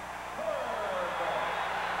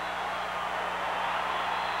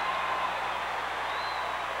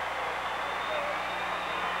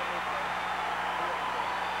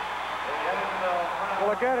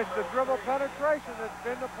 Well, again, it's the dribble penetration that's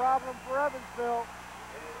been the problem for Evansville.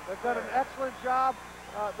 They've done an excellent job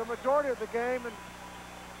the majority of the game, and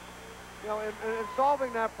in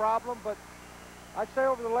solving that problem. But I'd say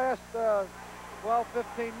over the last 12,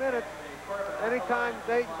 15 minutes, anytime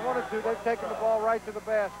Dayton's wanted to, they've taken the ball right to the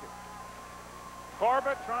basket.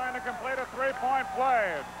 Corbett trying to complete a three-point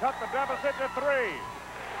play. Cut the deficit to 3.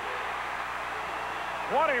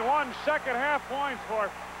 21 second half points for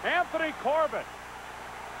Anthony Corbett.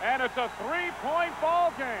 And it's a 3-point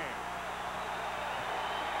ball game.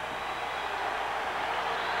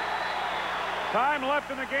 Time left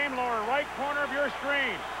in the game, lower right corner of your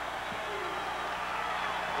screen.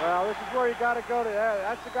 Well, this is where you got to go to.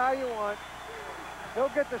 That's the guy you want. He'll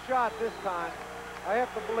get the shot this time. I have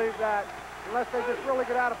to believe that, unless they just really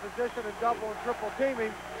get out of position and double and triple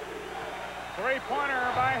teaming.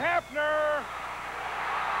 Three-pointer by Hefner.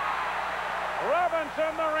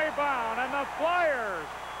 Robinson the rebound, and the Flyers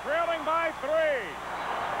trailing by 3.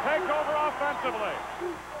 Take over offensively.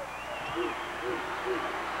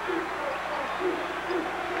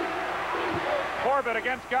 Corbett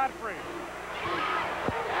against Godfrey.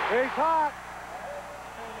 He's hot.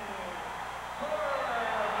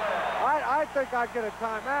 I think I'd get a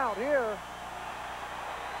timeout here.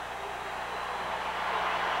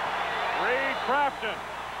 Reed Crafton.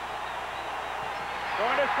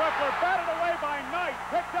 Going to Strickler, batted away by Knight,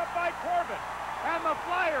 picked up by Corbett. And the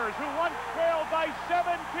Flyers, who once trailed by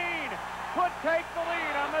 17, could take the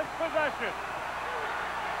lead on this possession.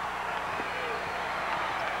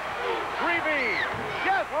 Reeve,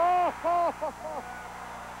 yes! Oh,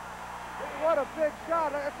 what a big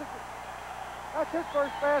shot. That's his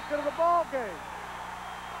first basket of the ball game.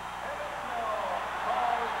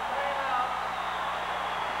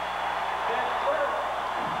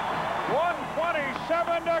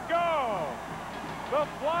 1:27 to go. The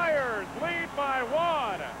Flyers lead by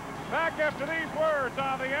 1. Back after these words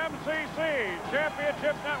on the MCC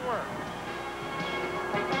Championship Network.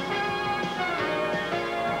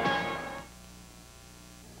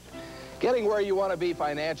 Getting where you want to be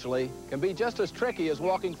financially can be just as tricky as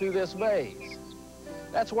walking through this maze.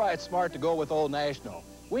 That's why it's smart to go with Old National.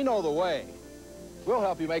 We know the way. We'll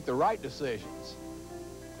help you make the right decisions.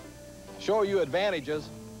 Show you advantages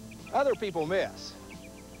other people miss.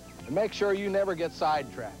 And make sure you never get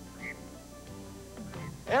sidetracked.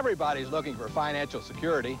 Everybody's looking for financial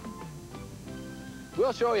security.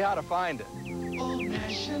 We'll show you how to find it. Old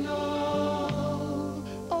National,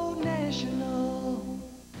 Old National.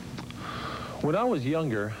 When I was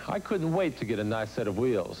younger, I couldn't wait to get a nice set of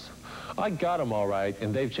wheels. I got them all right,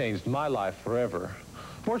 and they've changed my life forever.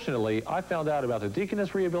 Fortunately, I found out about the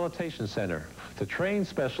Deaconess Rehabilitation Center. The trained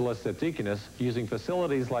specialists at Deaconess, using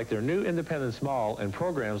facilities like their new Independence Mall and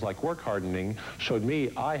programs like work hardening, showed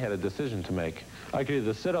me I had a decision to make. I could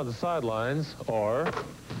either sit on the sidelines or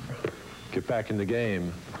get back in the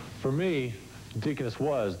game. For me, Deaconess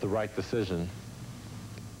was the right decision.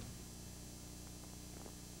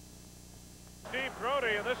 Steve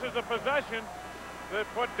Grody, and this is a possession that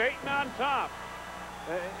put Dayton on top.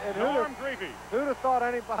 And Norm Greavy. Who'd have thought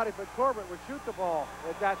anybody but Corbett would shoot the ball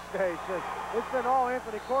at that stage? It's been all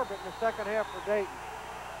Anthony Corbett in the second half for Dayton.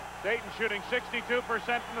 Dayton shooting 62%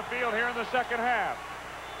 from the field here in the second half.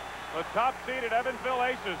 The top-seeded Evansville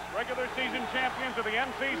Aces, regular season champions of the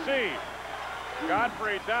MCC.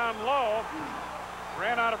 Godfrey down low,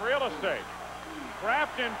 ran out of real estate.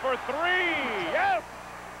 Crafton for 3, yes!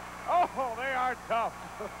 Oh, they are tough.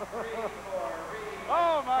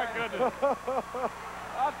 Oh, my goodness.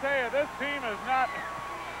 I'll tell you, this team has not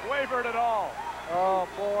wavered at all. Oh,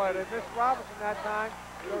 boy, they missed Robinson that time.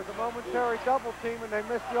 There was a momentary double team, and they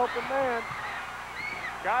missed the open man.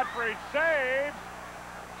 Godfrey saves.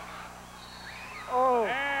 Oh.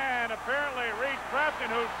 And apparently Reed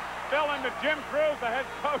Crafton, who fell into Jim Cruz, the head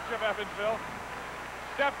coach of Evansville,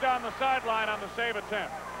 stepped on the sideline on the save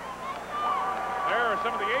attempt. There are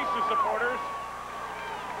some of the Aces supporters.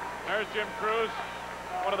 There's Jim Cruz,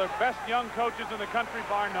 one of the best young coaches in the country,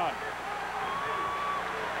 bar none.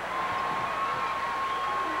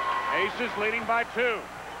 Aces leading by 2.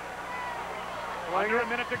 Under a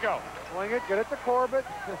minute to go. Swing it, get it to Corbett.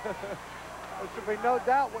 There should be no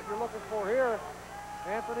doubt what you're looking for here.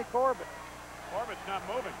 Anthony Corbett. Corbett's not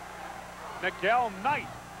moving. Miguel Knight.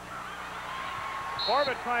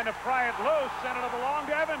 Corbett trying to pry it loose, send it along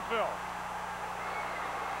to Evansville.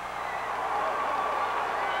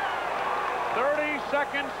 30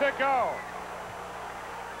 seconds to go.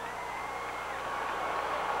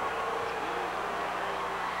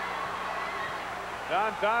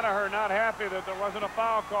 Don Donaher not happy that there wasn't a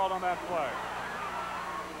foul called on that play.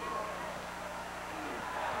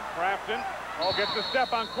 Crafton, gets the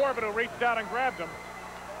step on Corbett, who reached out and grabbed him.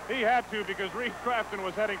 He had to because Reed Crafton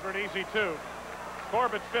was heading for an easy 2.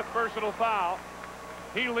 Corbett's 5th versatile foul.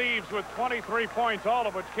 He leaves with 23 points, all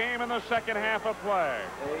of which came in the second half of play.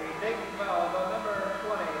 The Dayton foul on number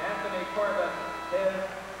 20, Anthony Corbett, his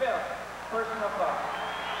 5th personal foul.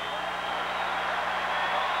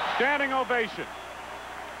 Standing ovation.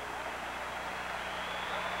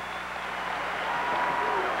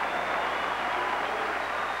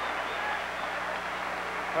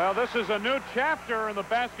 Well, this is a new chapter in the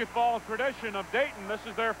basketball tradition of Dayton. This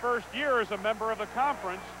is their first year as a member of the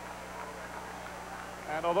conference.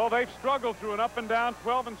 And although they've struggled through an up and down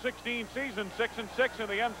 12 and 16 season, 6-6 in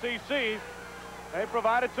the MCC, they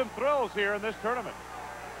provided some thrills here in this tournament.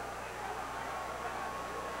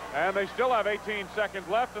 And they still have 18 seconds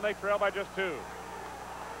left, and they trail by just 2.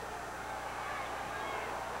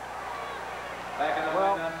 Back in the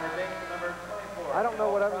lineup for Dayton, number 24. I don't know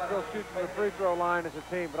what Evansville shoots from the free throw line as a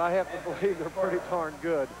team, but I have to believe they're pretty darn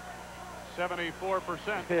good. 74%.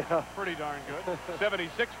 Yeah. Pretty darn good.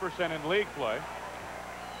 76% in league play.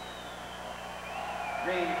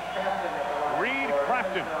 Reed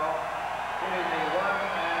Crafton.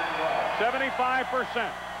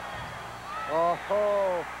 75%.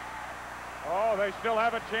 Oh, they still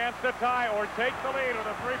have a chance to tie or take the lead with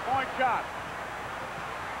a 3-point shot.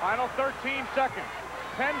 Final 13 seconds.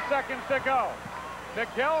 10 seconds to go.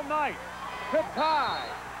 Miguel Knight to tie.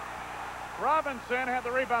 Robinson had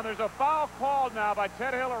the rebound. There's a foul called now by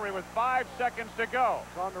Ted Hillary with 5 seconds to go.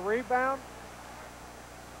 It's on the rebound.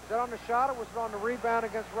 Is that on the shot, or was it on the rebound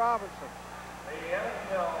against Robinson? The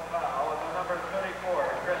Evansville foul was on number 34,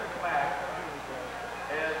 Chris Mack.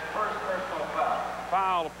 His first personal foul.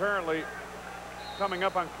 Foul apparently coming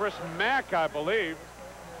up on Chris Mack, I believe.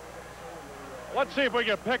 Let's see if we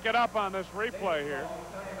can pick it up on this replay here.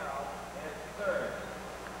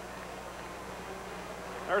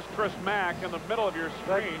 There's Chris Mack in the middle of your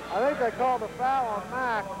screen. I think they called a foul on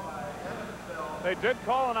Mack. They did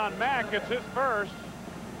call it on Mack. It's his first.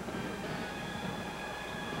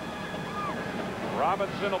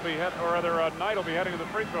 Robinson will be heading, or rather Knight will be heading to the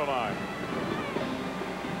free throw line.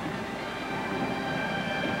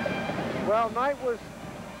 Well, Knight was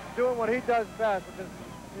doing what he does best, which is,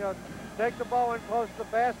 you know, take the ball in close to the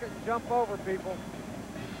basket and jump over people.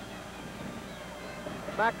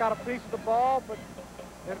 Mack got a piece of the ball, but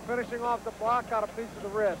in finishing off the block, got a piece of the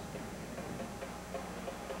wrist.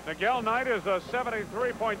 Miguel Knight is a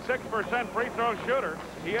 73.6% free throw shooter.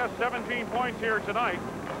 He has 17 points here tonight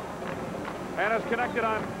and has connected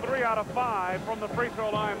on 3 out of 5 from the free throw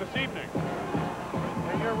line this evening.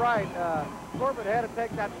 And you're right. Corbett had to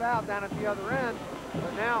take that foul down at the other end,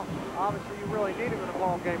 but now, obviously, you really need him in a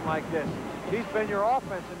ball game like this. He's been your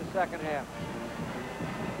offense in the second half.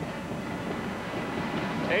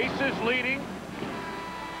 Aces leading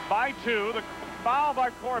by 2. The foul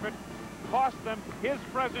by Corbett cost them his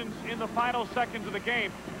presence in the final seconds of the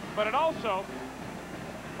game, but it also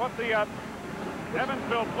put the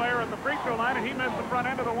Evansville player at the free throw line, and he missed the front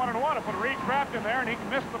end of the 1-and-1. It put Reed Crafton there, and he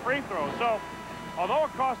missed the free throw. So, although a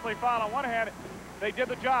costly foul on one hand, they did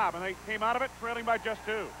the job, and they came out of it trailing by just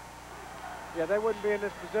 2. Yeah, they wouldn't be in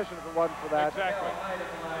this position if it wasn't for that. Exactly.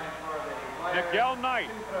 Miguel Knight.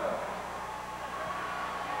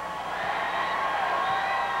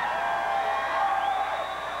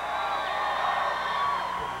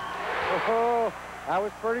 Oh, that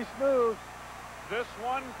was pretty smooth. This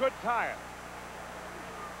one could tie it.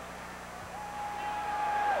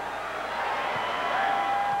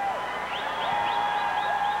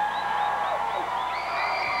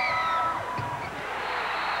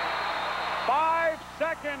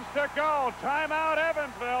 Seconds to go. Timeout,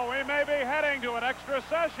 Evansville. We may be heading to an extra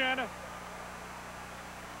session.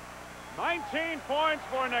 19 points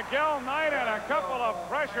for Miguel Knight and a couple of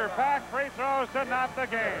pressure-packed free throws to knot the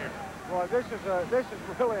game. Well, this is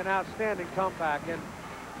really an outstanding comeback, and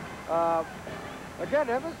again,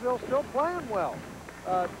 Evansville still playing well.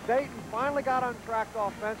 Dayton finally got on track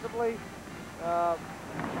offensively,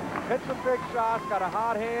 hit some big shots, got a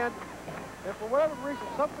hot hand. And for whatever reason,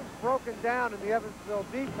 something's broken down in the Evansville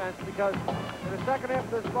defense, because in the second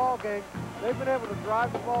half of this ball game, they've been able to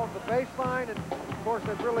drive the ball to the baseline, and of course,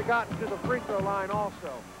 they've really gotten to the free throw line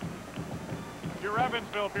also. If you're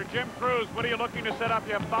Evansville, if you're Jim Cruz, what are you looking to set up?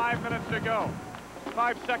 You have 5 minutes to go.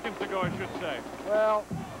 5 seconds to go, I should say. Well,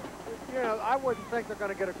 you know, I wouldn't think they're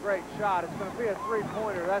going to get a great shot. It's going to be a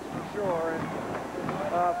three-pointer, that's for sure. And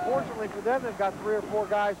fortunately for them, they've got 3 or 4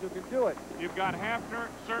 guys who can do it. You've got Hafner,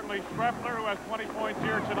 certainly Schreffler, who has 20 points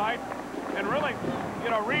here tonight. And really, you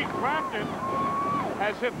know, Reed Crafton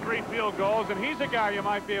has hit 3 field goals, and he's a guy you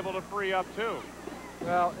might be able to free up, too.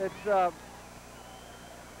 Well, it's,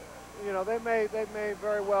 you know, they may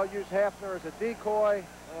very well use Hafner as a decoy.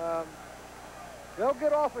 They'll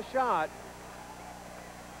get off a shot,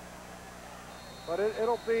 but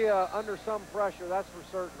it'll be under some pressure, that's for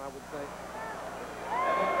certain, I would think.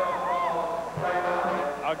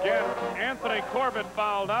 Again, Anthony Corbett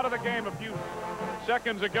fouled out of the game a few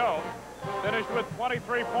seconds ago. Finished with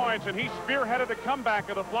 23 points, and he spearheaded the comeback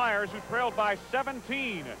of the Flyers, who trailed by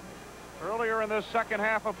 17 earlier in this second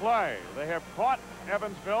half of play. They have caught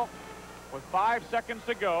Evansville with 5 seconds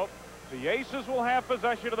to go. The Aces will have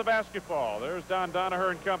possession of the basketball. There's Don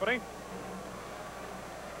Donaher and company.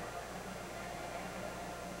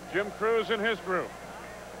 Jim Cruz and his group.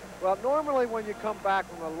 Well, normally when you come back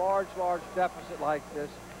from a large deficit like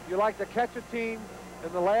this, you like to catch a team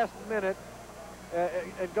in the last minute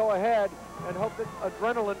and go ahead and hope that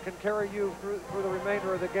adrenaline can carry you through the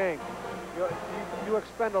remainder of the game. You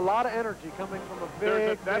expend a lot of energy coming from a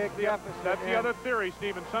big deficit. That's the other theory,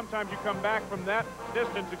 Stephen. Sometimes you come back from that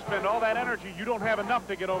distance, expend all that energy. You don't have enough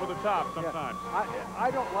to get over the top sometimes. Yeah.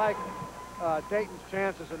 I don't like Dayton's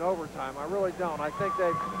chances in overtime. I really don't. I think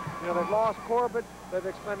they've lost Corbett. They've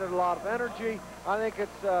expended a lot of energy. I think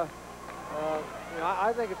it's I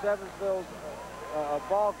think it's Evansville's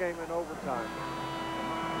ball game in overtime.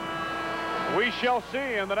 We shall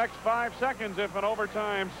see in the next 5 seconds if an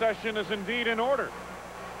overtime session is indeed in order.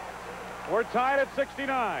 We're tied at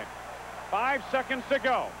 69. 5 seconds to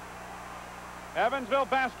go. Evansville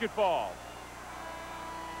basketball.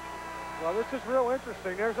 Well, this is real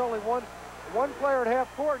interesting. There's only one player at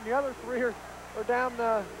half court, and the other 3 are down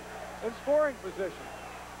in scoring position.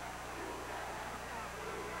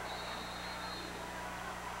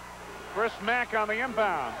 Chris Mack on the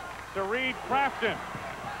inbound to Reed Crafton.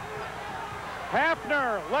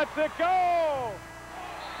 Hafner lets it go.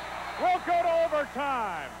 We'll go to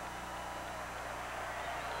overtime.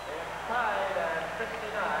 It's tied at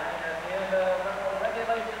 69 at the end of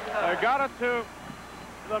regulation time. They got it to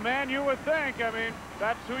the man you would think. I mean,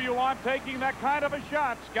 that's who you want taking that kind of a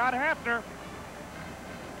shot, Scott Hafner.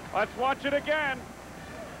 Let's watch it again.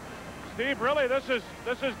 Steve, really, this is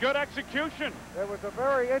good execution. It was a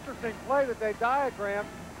very interesting play that they diagrammed.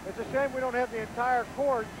 It's a shame we don't have the entire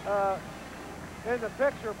court in the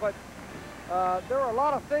picture, but there were a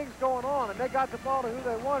lot of things going on, and they got the ball to who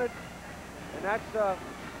they wanted, and that's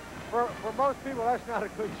for most people, that's not a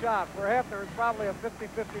good shot. For Hafner, it's probably a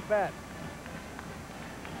 50-50 bet.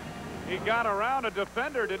 He got around a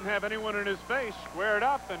defender, didn't have anyone in his face, squared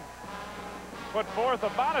up, and put forth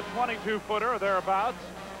about a 22-footer or thereabouts.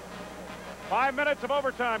 5 minutes of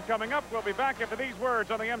overtime coming up. We'll be back after these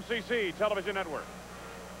words on the MCC Television Network.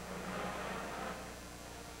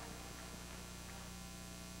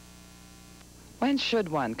 When should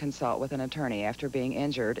one consult with an attorney after being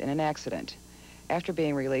injured in an accident? After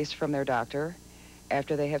being released from their doctor?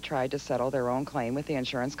 After they have tried to settle their own claim with the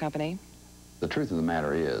insurance company? The truth of the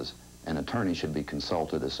matter is, an attorney should be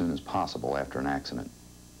consulted as soon as possible after an accident.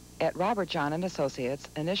 At Robert John & Associates,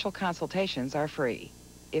 initial consultations are free.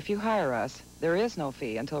 If you hire us, there is no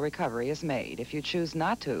fee until recovery is made. If you choose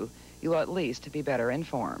not to, you will at least be better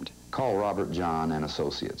informed. Call Robert John &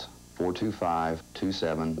 Associates,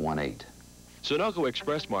 425-2718. Sunoco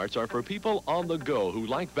Express Marts are for people on the go who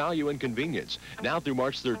like value and convenience. Now through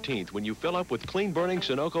March 13th, when you fill up with clean-burning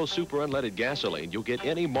Sunoco Super Unleaded gasoline, you'll get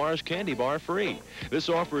any Mars candy bar free. This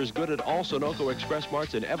offer is good at all Sunoco Express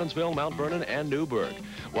Marts in Evansville, Mount Vernon, and Newburgh.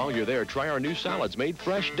 While you're there, try our new salads made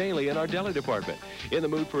fresh daily in our deli department. In the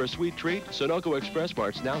mood for a sweet treat, Sunoco Express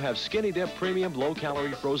Marts now have Skinny Dip premium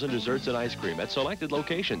low-calorie frozen desserts and ice cream at selected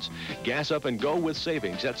locations. Gas up and go with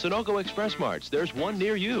savings at Sunoco Express Marts. There's one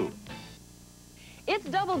near you. It's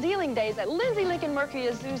double dealing days at Lindsay Lincoln Mercury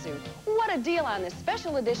Isuzu. What a deal on this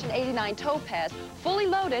special edition 89 Topaz, fully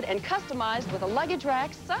loaded and customized with a luggage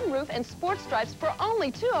rack, sunroof, and sports stripes for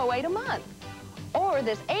only $208 a month. Or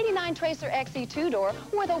this 89 Tracer XE two-door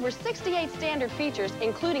with over 68 standard features,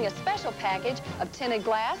 including a special package of tinted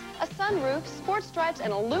glass, a sunroof, sports stripes,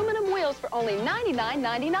 and aluminum wheels for only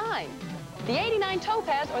 $99.99. the 89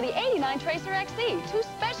 Topaz or the 89 Tracer XE. Two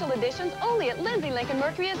special editions only at Lindsay Lincoln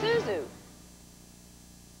Mercury Isuzu.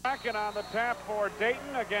 Second on the tap for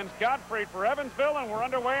Dayton against Gottfried for Evansville, and we're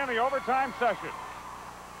underway in the overtime session.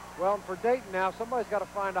 Well, and for Dayton now, somebody's got to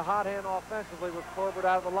find a hot hand offensively with Corbett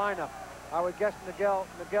out of the lineup. I would guess Miguel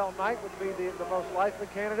Knight would be the most likely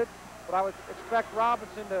candidate, but I would expect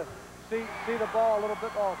Robinson to see the ball a little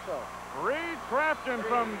bit also. Reed Crafton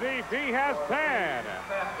from deep. He has 10.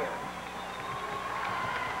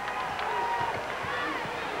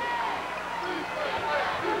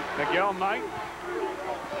 Miguel Knight.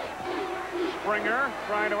 Springer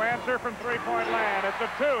trying to answer from three-point land. It's a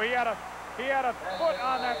 2. He had a foot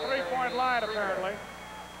on that three-point line, apparently.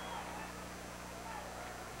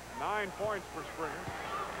 9 points for Springer.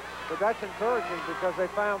 But that's encouraging because they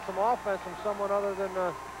found some offense from someone other than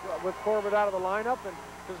with Corbett out of the lineup, and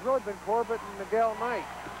it's really been Corbett and Miguel Knight.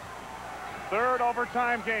 Third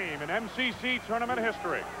overtime game in MCC tournament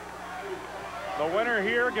history. The winner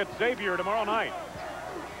here gets Xavier tomorrow night.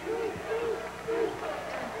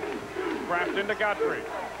 Crafton to Gottfried,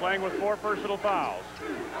 playing with 4 personal fouls.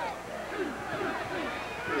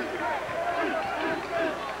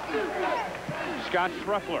 Scott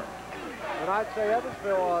Schruffler. And I'd say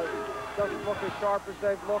Evansville doesn't look as sharp as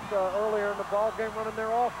they've looked earlier in the ball game running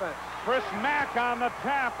their offense. Chris Mack on the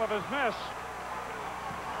tap of his miss.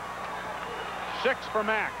 6 for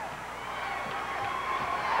Mack.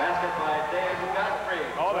 Basket by Dan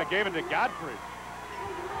Gottfried. Oh, they gave it to Gottfried.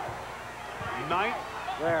 Knight.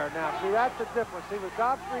 There, now, see, that's the difference. See, with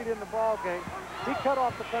Gottfried in the ball game, he cut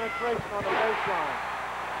off the penetration on the baseline.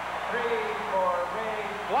 3 for Ray.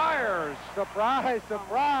 Flyers. Surprise,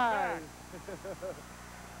 surprise.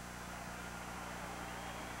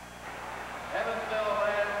 Evansville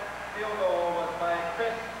last field goal was by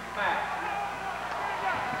Chris Mack.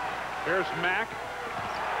 Here's Mack.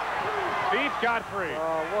 Beats Gottfried.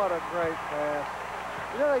 Oh, what a great pass.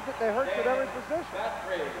 You know, they hurt at every position.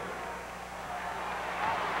 Gottfried.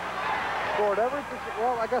 Scored every possession.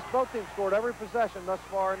 Well, I guess both teams scored every possession thus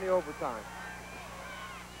far in the overtime.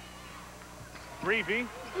 Greavy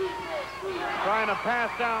trying to pass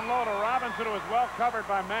down low to Robinson, who was well covered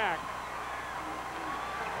by Mack.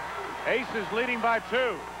 Ace is leading by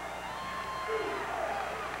 2.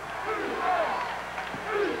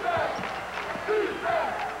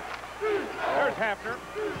 There's Hafner.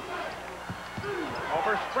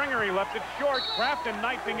 Over Springer, he left it short. Crafton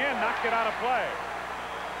knifing in, knocked it out of play.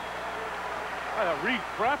 Reed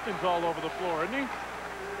Crafton's all over the floor, isn't he?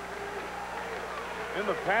 In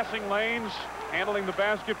the passing lanes, handling the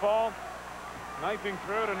basketball, knifing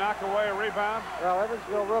through to knock away a rebound. Well,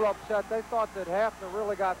 Evansville real upset. They thought that Hafner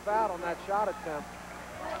really got fouled on that shot attempt.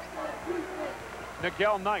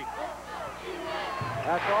 Miguel Knight.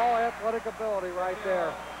 That's all athletic ability right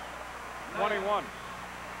there. 21.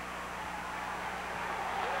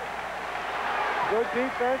 Good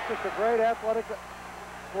defense, just a great athletic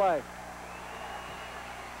play.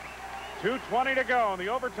 2:20 to go in the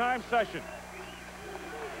overtime session.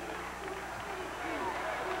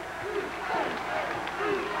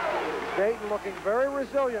 Dayton looking very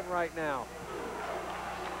resilient right now.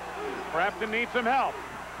 Crafton needs some help.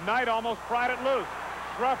 Knight almost pried it loose.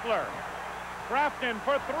 Schruffler. Crafton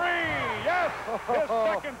for 3. Yes! His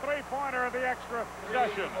second three-pointer of the extra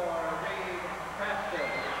session.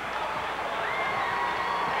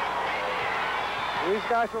 These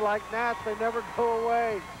guys are like gnats. They never go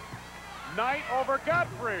away. Knight over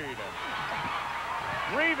Gottfried.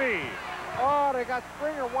 Greavy. Oh, they got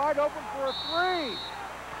Springer wide open for a 3.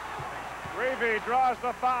 Greavy draws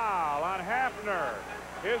the foul on Hafner.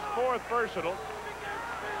 His 4th personal.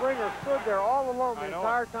 Springer stood there all alone the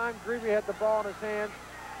entire time. Greavy had the ball in his hands.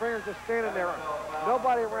 Springer's just standing there.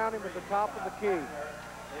 Nobody around him at the top of the key.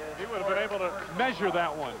 He would have been able to measure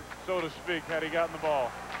that one, so to speak, had he gotten the ball.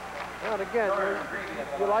 Well, and again,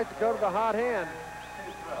 you like to go to the hot hand.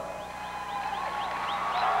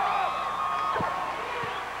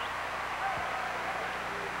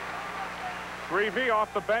 Greavy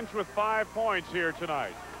off the bench with 5 points here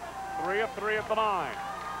tonight. 3 of 3 at the line.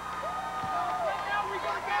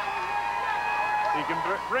 He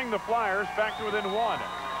can bring the Flyers back to within 1.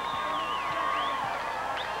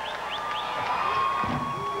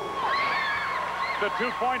 The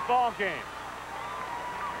 2-point ball game.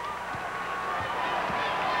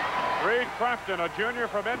 Reed Crafton, a junior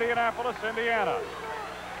from Indianapolis, Indiana.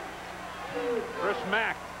 Chris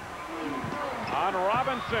Mack on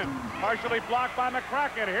Robinson, partially blocked by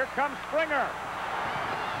McCracken. Here comes Springer.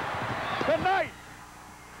 Tonight.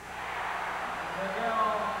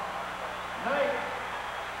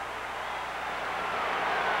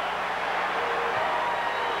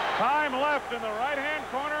 Time left in the right-hand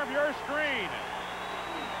corner of your screen.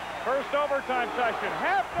 First overtime session.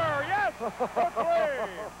 Hefner, yes, for three.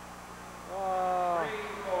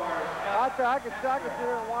 I could sit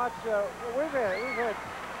here and watch. We've had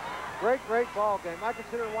great ball game. I could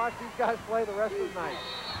sit here and watch these guys play the rest of the night.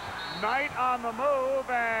 Knight on the move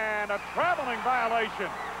and a traveling violation.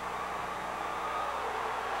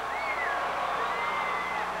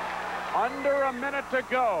 Under a minute to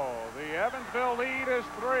go. The Evansville lead is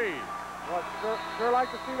 3. Well, sure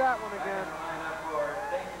like to see that one again.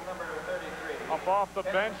 Up off the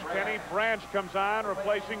bench, Kenny Branch comes on,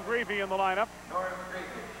 replacing Greavy in the lineup.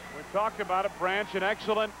 We talked about it. Branch, an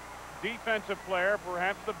excellent defensive player,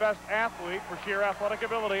 perhaps the best athlete for sheer athletic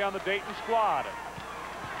ability on the Dayton squad.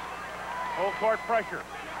 Full court pressure.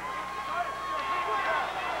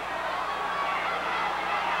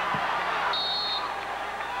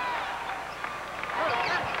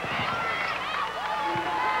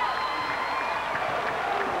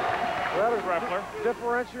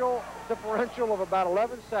 Differential of about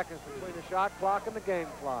 11 seconds between the shot clock and the game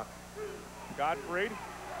clock. Gottfried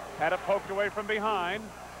had it poked away from behind.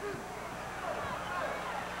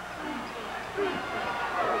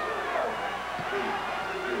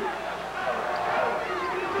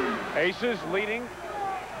 Aces leading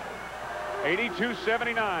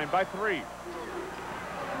 82-79 by 3.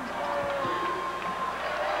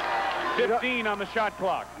 15 on the shot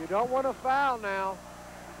clock. You don't want to foul now.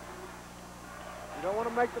 You don't want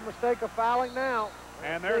to make the mistake of fouling now.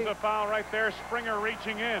 And there's a foul right there. Springer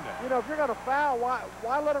reaching in. You know, if you're going to foul,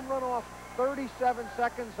 why let him run off 37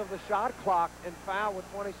 seconds of the shot clock and foul with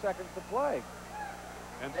 20 seconds to play?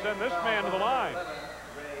 And send this man to the line.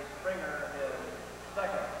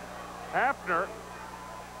 Hafner,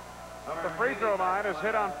 up the free throw line, has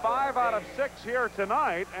hit on 5 out of 6 here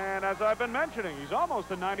tonight. And as I've been mentioning, he's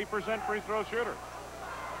almost a 90% free throw shooter.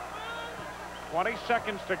 20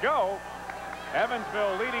 seconds to go.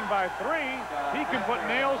 Evansville leading by 3. He can put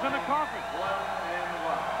nails in the coffin.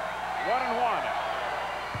 1 and 1.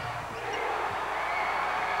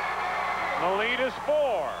 The lead is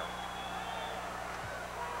 4.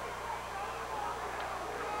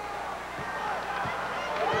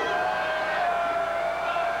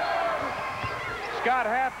 Scott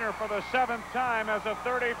Hafner for the 7th time has a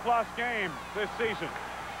 30-plus game this season.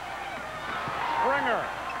 Springer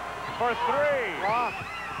for 3.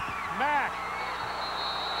 Mack.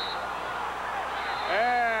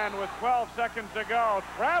 And with 12 seconds to go,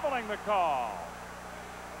 traveling the call.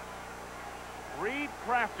 Reed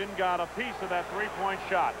Crafton got a piece of that 3-point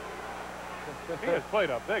shot. He has played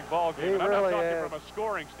a big ball game. And I'm not talking from a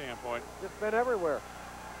scoring standpoint. Just been everywhere.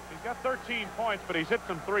 He's got 13 points, but he's hit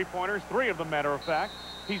some 3-pointers, 3 of them, matter of fact.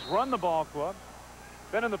 He's run the ball club,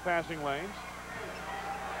 been in the passing lanes.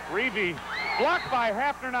 Greavy blocked by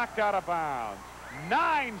Hafner, knocked out of bounds.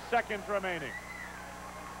 9 seconds remaining.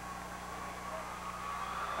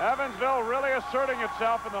 Evansville really asserting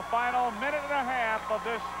itself in the final minute and a half of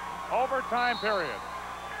this overtime period.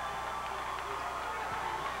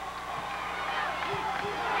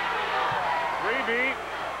 Greavy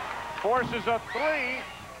forces a 3.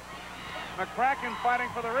 McCracken fighting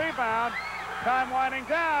for the rebound. Time winding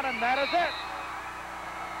down, and that is it.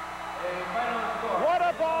 What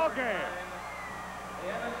a ball game.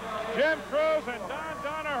 Jim Cruz and Don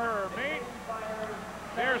Donaher meet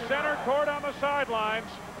near center court on the sidelines.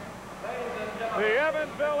 The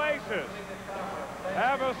Evansville Aces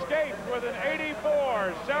have escaped with an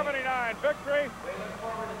 84-79 victory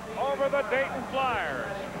over the Dayton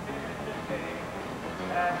Flyers.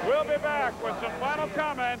 We'll be back with some final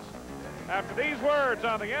comments after these words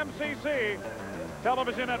on the MCC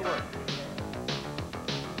Television Network.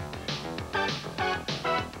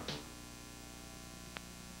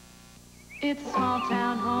 It's a small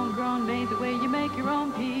town, homegrown, made the way you make your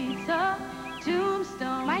own pizza.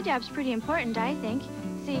 Tombstone. My job's pretty important, I think.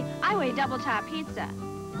 See, I weigh double top pizza.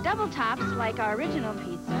 Double top's like our original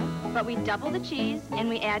pizza, but we double the cheese and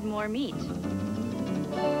we add more meat.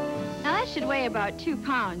 Now that should weigh about 2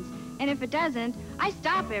 pounds, and if it doesn't, I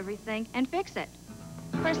stop everything and fix it.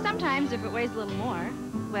 Of course, sometimes if it weighs a little more,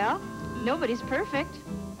 well, nobody's perfect.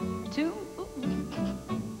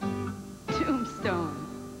 Tombstone.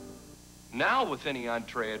 Now, with any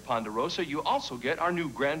entree at Ponderosa, you also get our new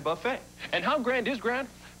Grand Buffet. And how grand is grand?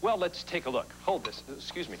 Well, let's take a look. Hold this.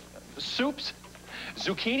 Excuse me. Soups,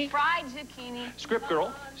 zucchini. Fried zucchini. Script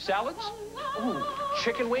girl, salads, ooh,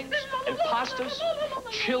 chicken wings, and pastas,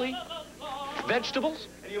 chili, vegetables.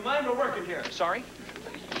 Hey, do you mind we're working here? Sorry?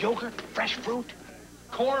 Yogurt, fresh fruit,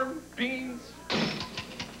 corn, beans.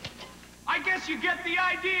 I guess you get the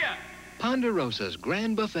idea. Ponderosa's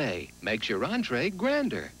Grand Buffet makes your entree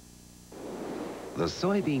grander. The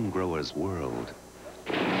soybean grower's world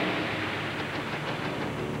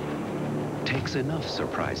takes enough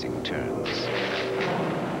surprising turns.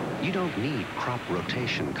 You don't need crop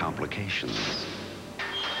rotation complications.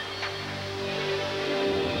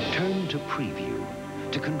 Turn to Preview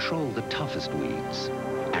to control the toughest weeds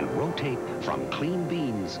and rotate from clean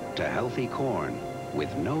beans to healthy corn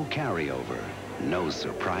with no carryover, no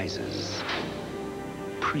surprises.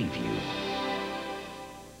 Preview.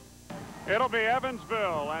 It'll be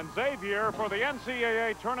Evansville and Xavier for the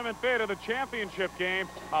NCAA tournament bid of the championship game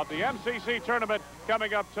of the MCC tournament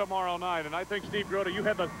coming up tomorrow night. And I think, Steve Grote, you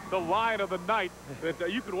had the line of the night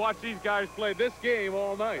that you could watch these guys play this game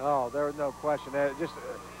all night. Oh, there was no question.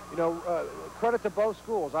 You know, credit to both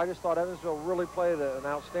schools. I just thought Evansville really played an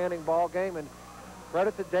outstanding ball game, and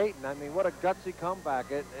credit to Dayton. I mean, what a gutsy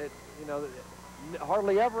comeback. You know,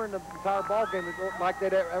 hardly ever in the entire ball game it looked like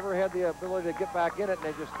they'd ever had the ability to get back in it,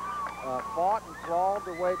 and they just fought and clawed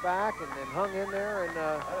their way back and hung in there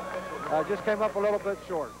and just came up a little bit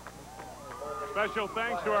short. Special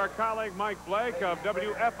thanks to our colleague Mike Blake of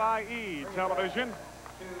WFIE Television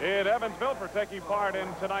in Evansville for taking part in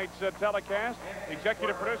tonight's telecast.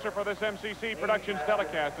 Executive producer for this MCC Productions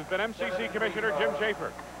telecast has been MCC Commissioner Jim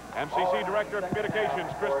Schaefer. MCC Director of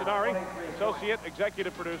Communications, Chris Denari. Associate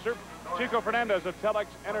Executive Producer, Chico Fernandez of Telex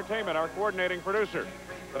Entertainment, our coordinating producer.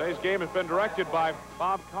 Today's game has been directed by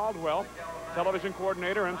Bob Caldwell. Television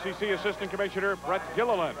Coordinator, MCC Assistant Commissioner Brett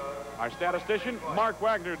Gilliland. Our statistician, Mark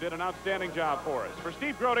Wagner, did an outstanding job for us. For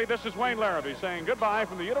Steve Grote, this is Wayne Larrabee saying goodbye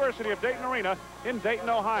from the University of Dayton Arena in Dayton,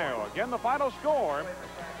 Ohio. Again, the final score,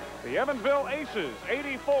 the Evansville Aces,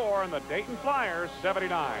 84, and the Dayton Flyers,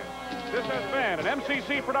 79. This has been an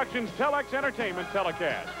MCC Productions Telex Entertainment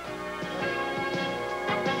telecast.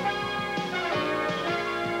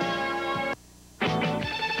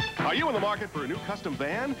 Are you in the market for a new custom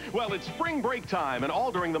van? Well, it's spring break time, and all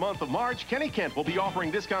during the month of March, Kenny Kent will be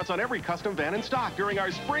offering discounts on every custom van in stock during our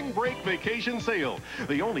spring break vacation sale.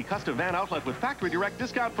 The only custom van outlet with factory direct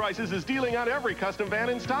discount prices is dealing on every custom van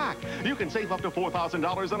in stock. You can save up to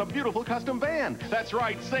 $4,000 on a beautiful custom van. That's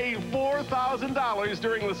right, save $4,000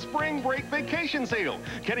 during the spring break vacation sale.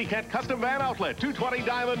 Kenny Kent Custom Van Outlet, 220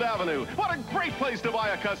 Diamond Avenue. What a great place to buy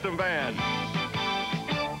a custom van.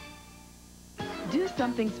 Do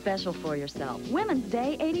something special for yourself. Women's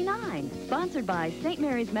Day 89, sponsored by St.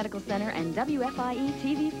 Mary's Medical Center and WFIE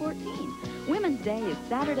TV 14. Women's Day is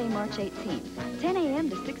Saturday, March 18th, 10 a.m.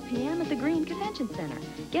 to 6 p.m. at the Green Convention Center.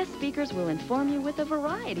 Guest speakers will inform you with a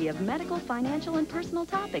variety of medical, financial, and personal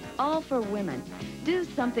topics, all for women. Do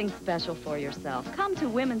something special for yourself. Come to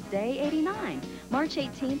Women's Day 89, March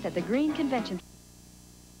 18th at the Green Convention Center.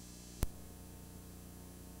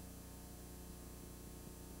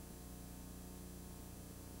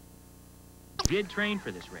 Did train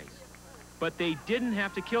for this race, but they didn't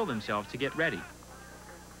have to kill themselves to get ready.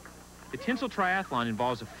 The Tinsel Triathlon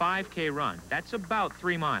involves a 5K run. That's about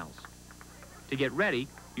 3 miles. To get ready,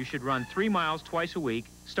 you should run 3 miles twice a week,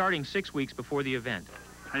 starting 6 weeks before the event.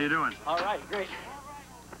 How you doing? All right, great.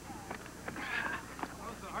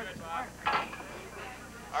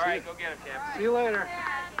 All right, go get him, Cap. See you later.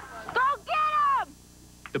 Go get him!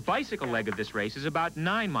 The bicycle leg of this race is about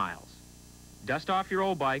 9 miles. Dust off your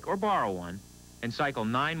old bike or borrow one and cycle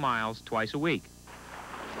 9 miles twice a week.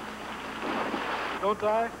 Don't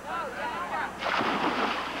die.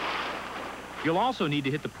 You'll also need to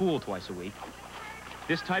hit the pool twice a week.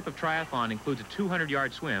 This type of triathlon includes a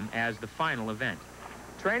 200-yard swim as the final event.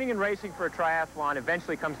 Training and racing for a triathlon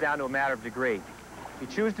eventually comes down to a matter of degree. If you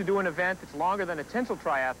choose to do an event that's longer than a Tinsel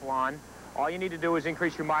Triathlon, all you need to do is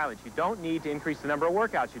increase your mileage. You don't need to increase the number of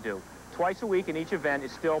workouts you do. Twice a week in each event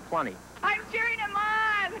is still plenty. I'm cheering him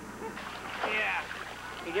on! Yeah.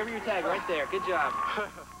 Hey, give her your tag right there. Good job.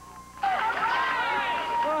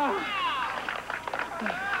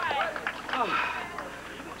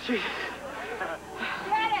 Gee.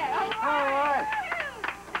 All right.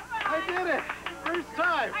 I did it. First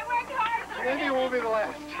time. I worked hard. Maybe it won't be the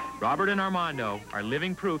last. Robert and Armando are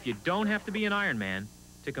living proof you don't have to be an Ironman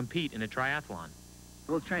to compete in a triathlon.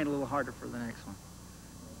 We'll train a little harder for the next one.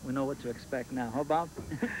 We know what to expect now. How about?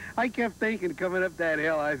 I kept thinking coming up that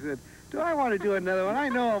hill, I said, do I want to do another one? I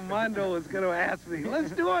know Armando was going to ask me,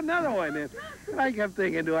 let's do another one. And I kept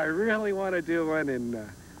thinking, do I really want to do one? And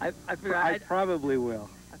I figured I probably will.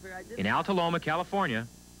 In Altaloma, California,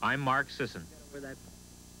 I'm Mark Sisson.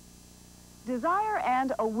 Desire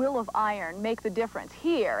and a will of iron make the difference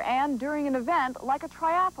here and during an event like a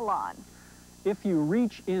triathlon. If you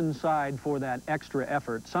reach inside for that extra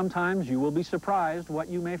effort, sometimes you will be surprised what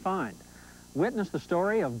you may find. Witness the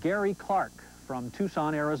story of Gary Clark from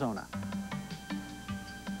Tucson, Arizona.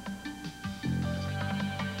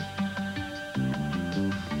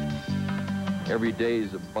 every day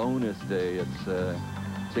is a bonus day.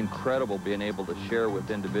 It's incredible being able to share with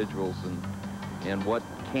individuals and what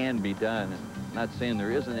can be done. And not saying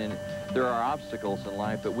there isn't any. There are obstacles in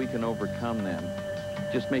life, but we can overcome them.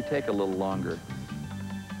 Just may take a little longer.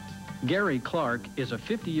 Gary Clark is a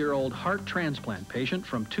 50-year-old heart transplant patient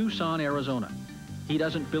from Tucson, Arizona. He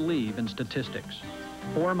doesn't believe in statistics.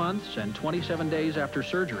 4 months and 27 days after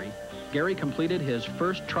surgery, Gary completed his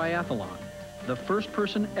first triathlon, the first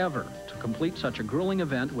person ever to complete such a grueling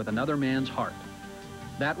event with another man's heart.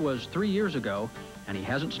 That was 3 years ago, and he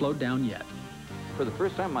hasn't slowed down yet. For the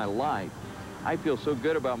first time in my life, I feel so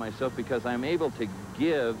good about myself because I'm able to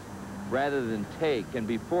give rather than take. And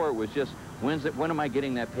before it was just, when am I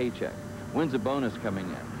getting that paycheck? When's the bonus coming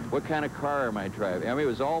in? What kind of car am I driving? I mean, it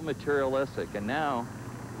was all materialistic. And now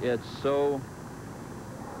it's so,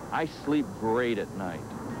 I sleep great at night.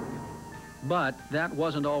 But that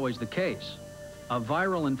wasn't always the case. A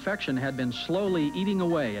viral infection had been slowly eating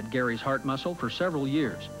away at Gary's heart muscle for several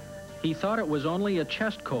years. He thought it was only a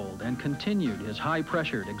chest cold and continued his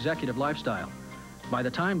high-pressured executive lifestyle. By the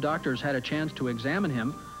time doctors had a chance to examine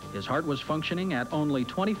him, his heart was functioning at only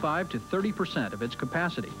 25 to 30% of its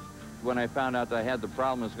capacity. When I found out that I had the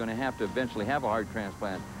problem, I was going to have to eventually have a heart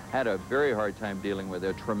transplant, had a very hard time dealing with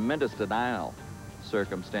it, tremendous denial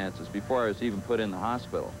circumstances before I was even put in the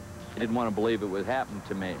hospital. I didn't want to believe it would happen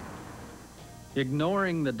to me.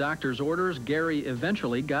 Ignoring the doctor's orders, Gary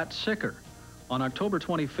eventually got sicker. On October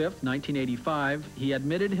 25th, 1985, he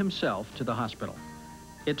admitted himself to the hospital.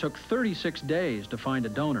 It took 36 days to find a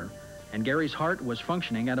donor, and Gary's heart was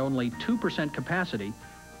functioning at only 2% capacity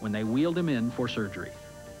when they wheeled him in for surgery.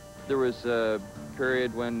 There was a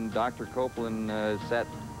period when Dr. Copeland sat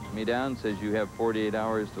me down and says, you have 48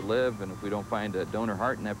 hours to live, and if we don't find a donor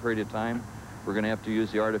heart in that period of time, we're going to have to use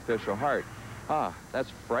the artificial heart. Ah,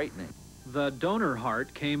 that's frightening. The donor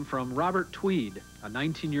heart came from Robert Tweed, a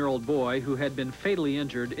 19-year-old boy who had been fatally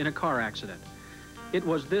injured in a car accident. It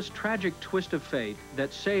was this tragic twist of fate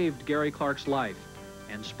that saved Gary Clark's life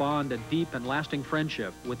and spawned a deep and lasting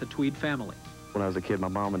friendship with the Tweed family. When I was a kid, my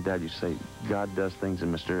mom and dad used to say, God does things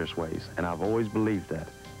in mysterious ways, and I've always believed that.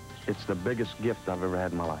 It's the biggest gift I've ever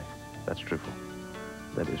had in my life. That's truthful.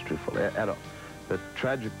 That is truthful. The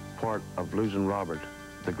tragic part of losing Robert,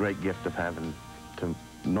 the great gift of having to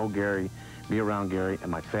know Gary, be around Gary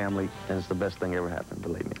and my family, and it's the best thing ever happened,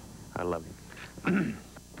 believe me. I love him.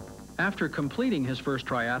 After completing his first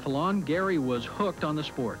triathlon, Gary was hooked on the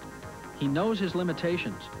sport. He knows his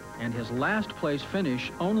limitations, and his last place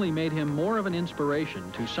finish only made him more of an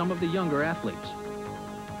inspiration to some of the younger athletes.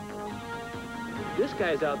 This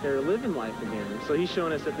guy's out there living life again, so he's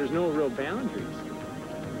showing us that there's no real boundaries.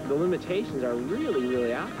 The limitations are really,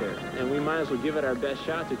 really out there, and we might as well give it our best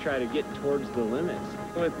shot to try to get towards the limits.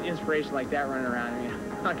 With inspiration like that running around, I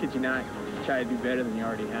mean, how could you not try to do better than you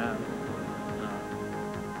already have?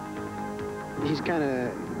 He's kind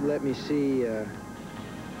of let me see that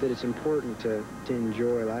it's important to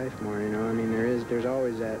enjoy life more, you know. I mean, there's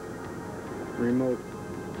always that remote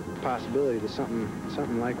possibility that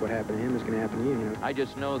something like what happened to him is going to happen to you, you know. I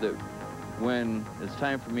just know that when it's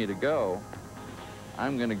time for me to go,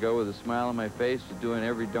 I'm going to go with a smile on my face, doing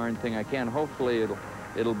every darn thing I can. Hopefully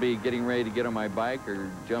it'll be getting ready to get on my bike or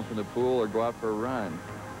jump in the pool or go out for a run,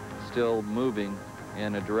 still moving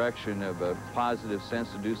in a direction of a positive sense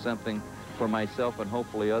to do something for myself and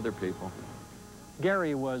hopefully other people.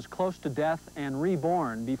 Gary was close to death and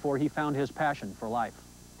reborn before he found his passion for life.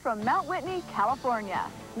 From Mount Whitney, California,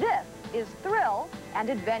 this is Thrill and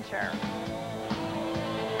Adventure.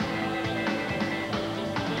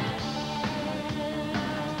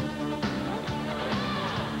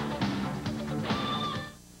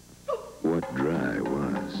 What dry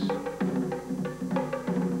was.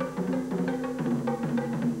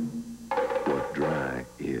 What dry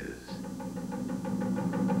is.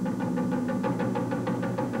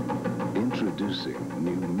 Introducing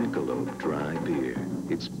new Michelob Dry Beer.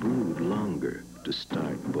 It's brewed longer to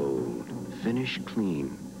start bold, finish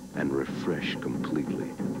clean, and refresh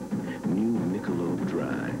completely. New Michelob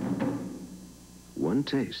Dry. One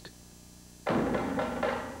taste,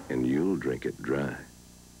 and you'll drink it dry.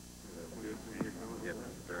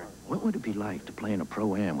 What would it be like to play in a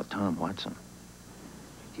Pro-Am with Tom Watson?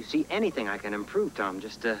 If you see anything I can improve, Tom,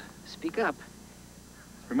 just speak up.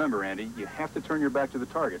 Remember, Andy, you have to turn your back to the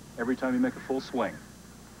target every time you make a full swing.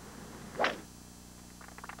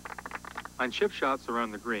 On chip shots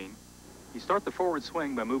around the green, you start the forward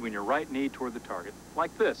swing by moving your right knee toward the target,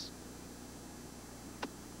 like this.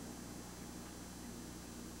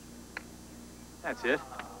 That's it.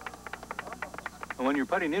 And when you're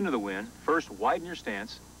putting into the wind, first widen your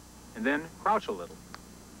stance, and then crouch a little.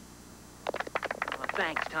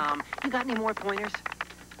 Thanks, Tom. You got any more pointers?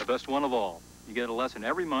 The best one of all. You get a lesson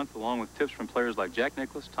every month along with tips from players like Jack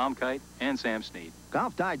Nicklaus, Tom Kite, and Sam Snead.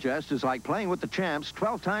 Golf Digest is like playing with the champs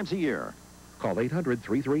 12 times a year. Call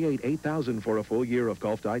 800-338-8000 for a full year of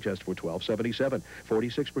Golf Digest for $12.77,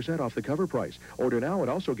 46% off the cover price. Order now and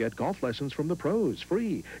also get golf lessons from the pros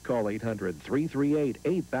free. Call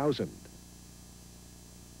 800-338-8000.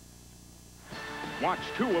 Watch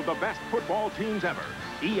two of the best football teams ever.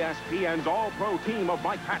 ESPN's All-Pro team of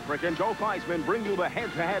Mike Patrick and Joe Theismann bring you the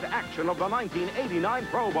head-to-head action of the 1989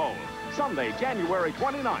 Pro Bowl. Sunday, January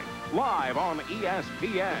 29th, live on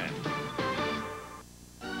ESPN.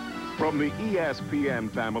 From the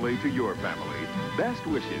ESPN family to your family, best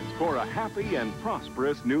wishes for a happy and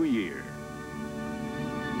prosperous new year.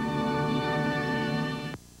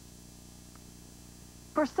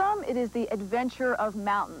 For some, it is the adventure of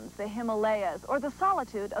mountains, the Himalayas, or the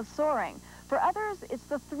solitude of soaring. For others, it's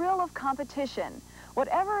the thrill of competition.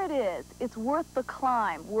 Whatever it is, it's worth the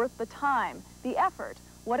climb, worth the time, the effort,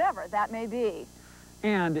 whatever that may be.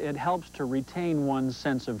 And it helps to retain one's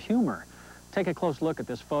sense of humor. Take a close look at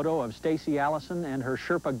this photo of Stacy Allison and her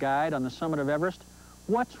Sherpa guide on the summit of Everest.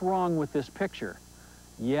 What's wrong with this picture?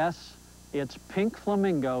 Yes, it's pink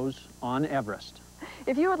flamingos on Everest.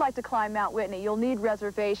 If you would like to climb Mount Whitney, you'll need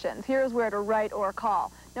reservations. Here's where to write or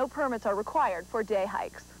call. No permits are required for day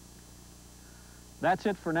hikes. That's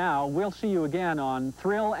it for now. We'll see you again on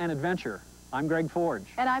Thrill and Adventure. I'm Greg Forge.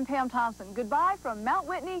 And I'm Pam Thompson. Goodbye from Mount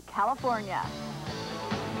Whitney, California.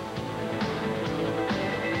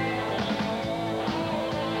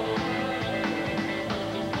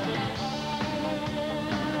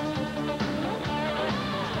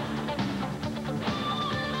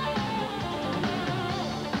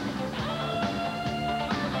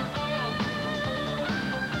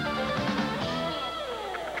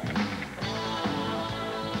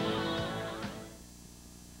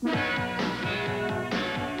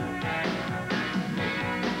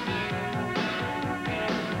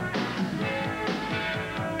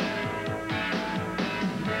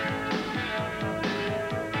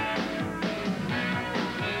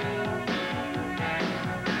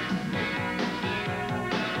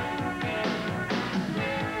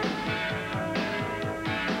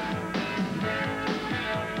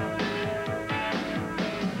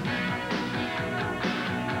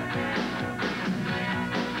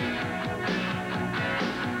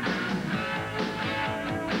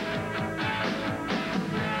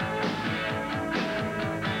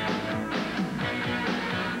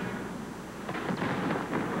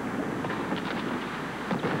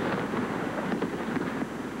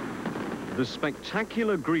 The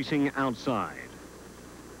spectacular greeting outside.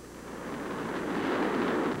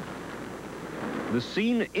 The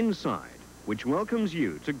scene inside, which welcomes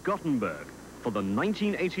you to Gothenburg for the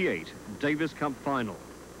 1988 Davis Cup Final.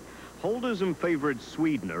 Holders and favourites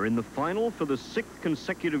Sweden are in the final for the 6th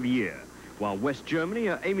consecutive year, while West Germany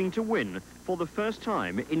are aiming to win for the first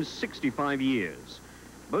time in 65 years.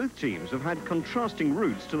 Both teams have had contrasting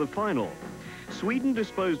routes to the final. Sweden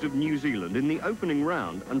disposed of New Zealand in the opening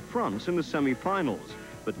round and France in the semi-finals,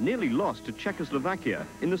 but nearly lost to Czechoslovakia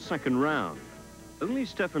in the second round. Only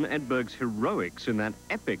Stefan Edberg's heroics in that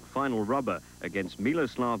epic final rubber against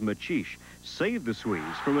Miloslav Mrčić saved the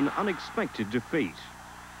Swedes from an unexpected defeat.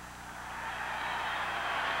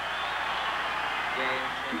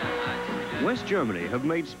 West Germany have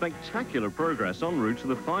made spectacular progress en route to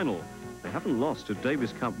the final. They haven't lost to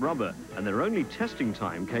Davis Cup rubber, and their only testing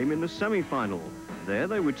time came in the semi-final. There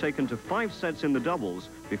they were taken to 5 sets in the doubles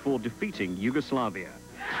before defeating Yugoslavia.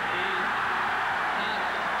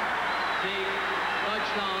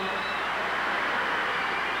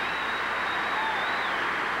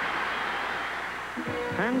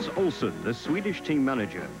 Hans Olsson, the Swedish team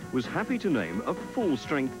manager, was happy to name a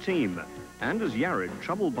full-strength team. Anders Jared,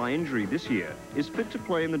 troubled by injury this year, is fit to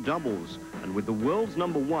play in the doubles. And with the world's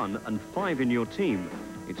 #1 and 5 in your team,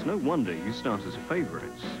 it's no wonder you start as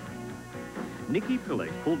favourites. Nicky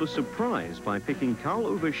Pillek pulled a surprise by picking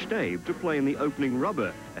Karl-Ove Stabe to play in the opening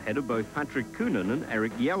rubber, ahead of both Patrick Kuhnen and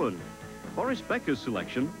Eric Yellen. Boris Becker's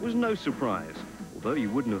selection was no surprise, although you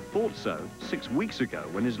wouldn't have thought so 6 weeks ago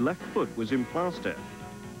when his left foot was in plaster.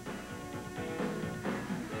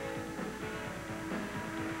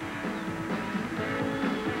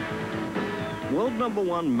 World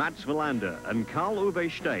 #1 Mats Wilander and Karl-Ove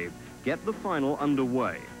Stabe get the final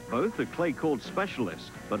underway. Both are clay court specialists,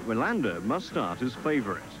 but Wilander must start as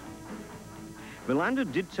favourite. Wilander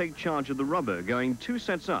did take charge of the rubber, going 2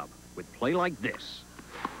 sets up with play like this.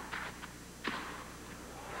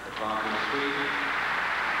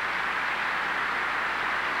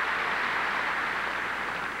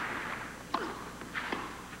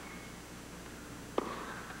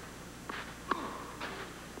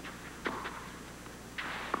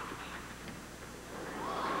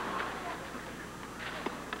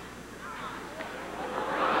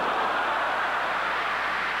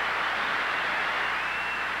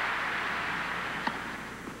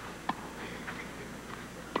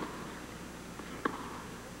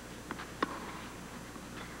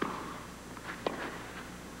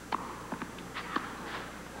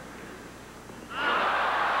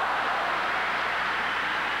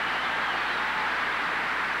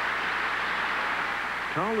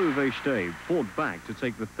 Carl Uwe Stave fought back to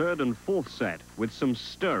take the third and fourth set with some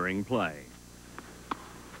stirring play.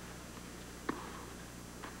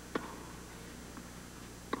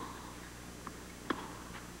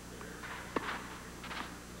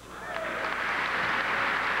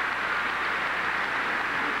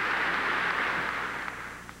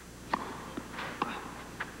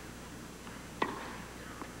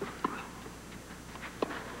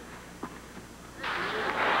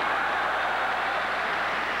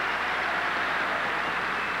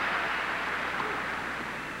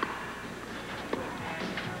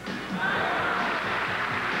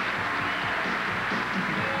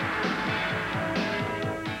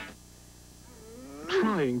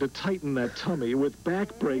 Trying to tighten that tummy with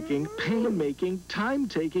back-breaking, pain-making,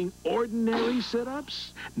 time-taking, ordinary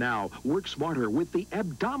sit-ups? Now, work smarter with the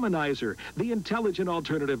Abdominizer, the intelligent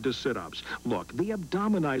alternative to sit-ups. Look, the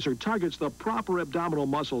Abdominizer targets the proper abdominal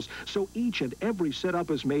muscles, so each and every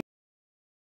sit-up is made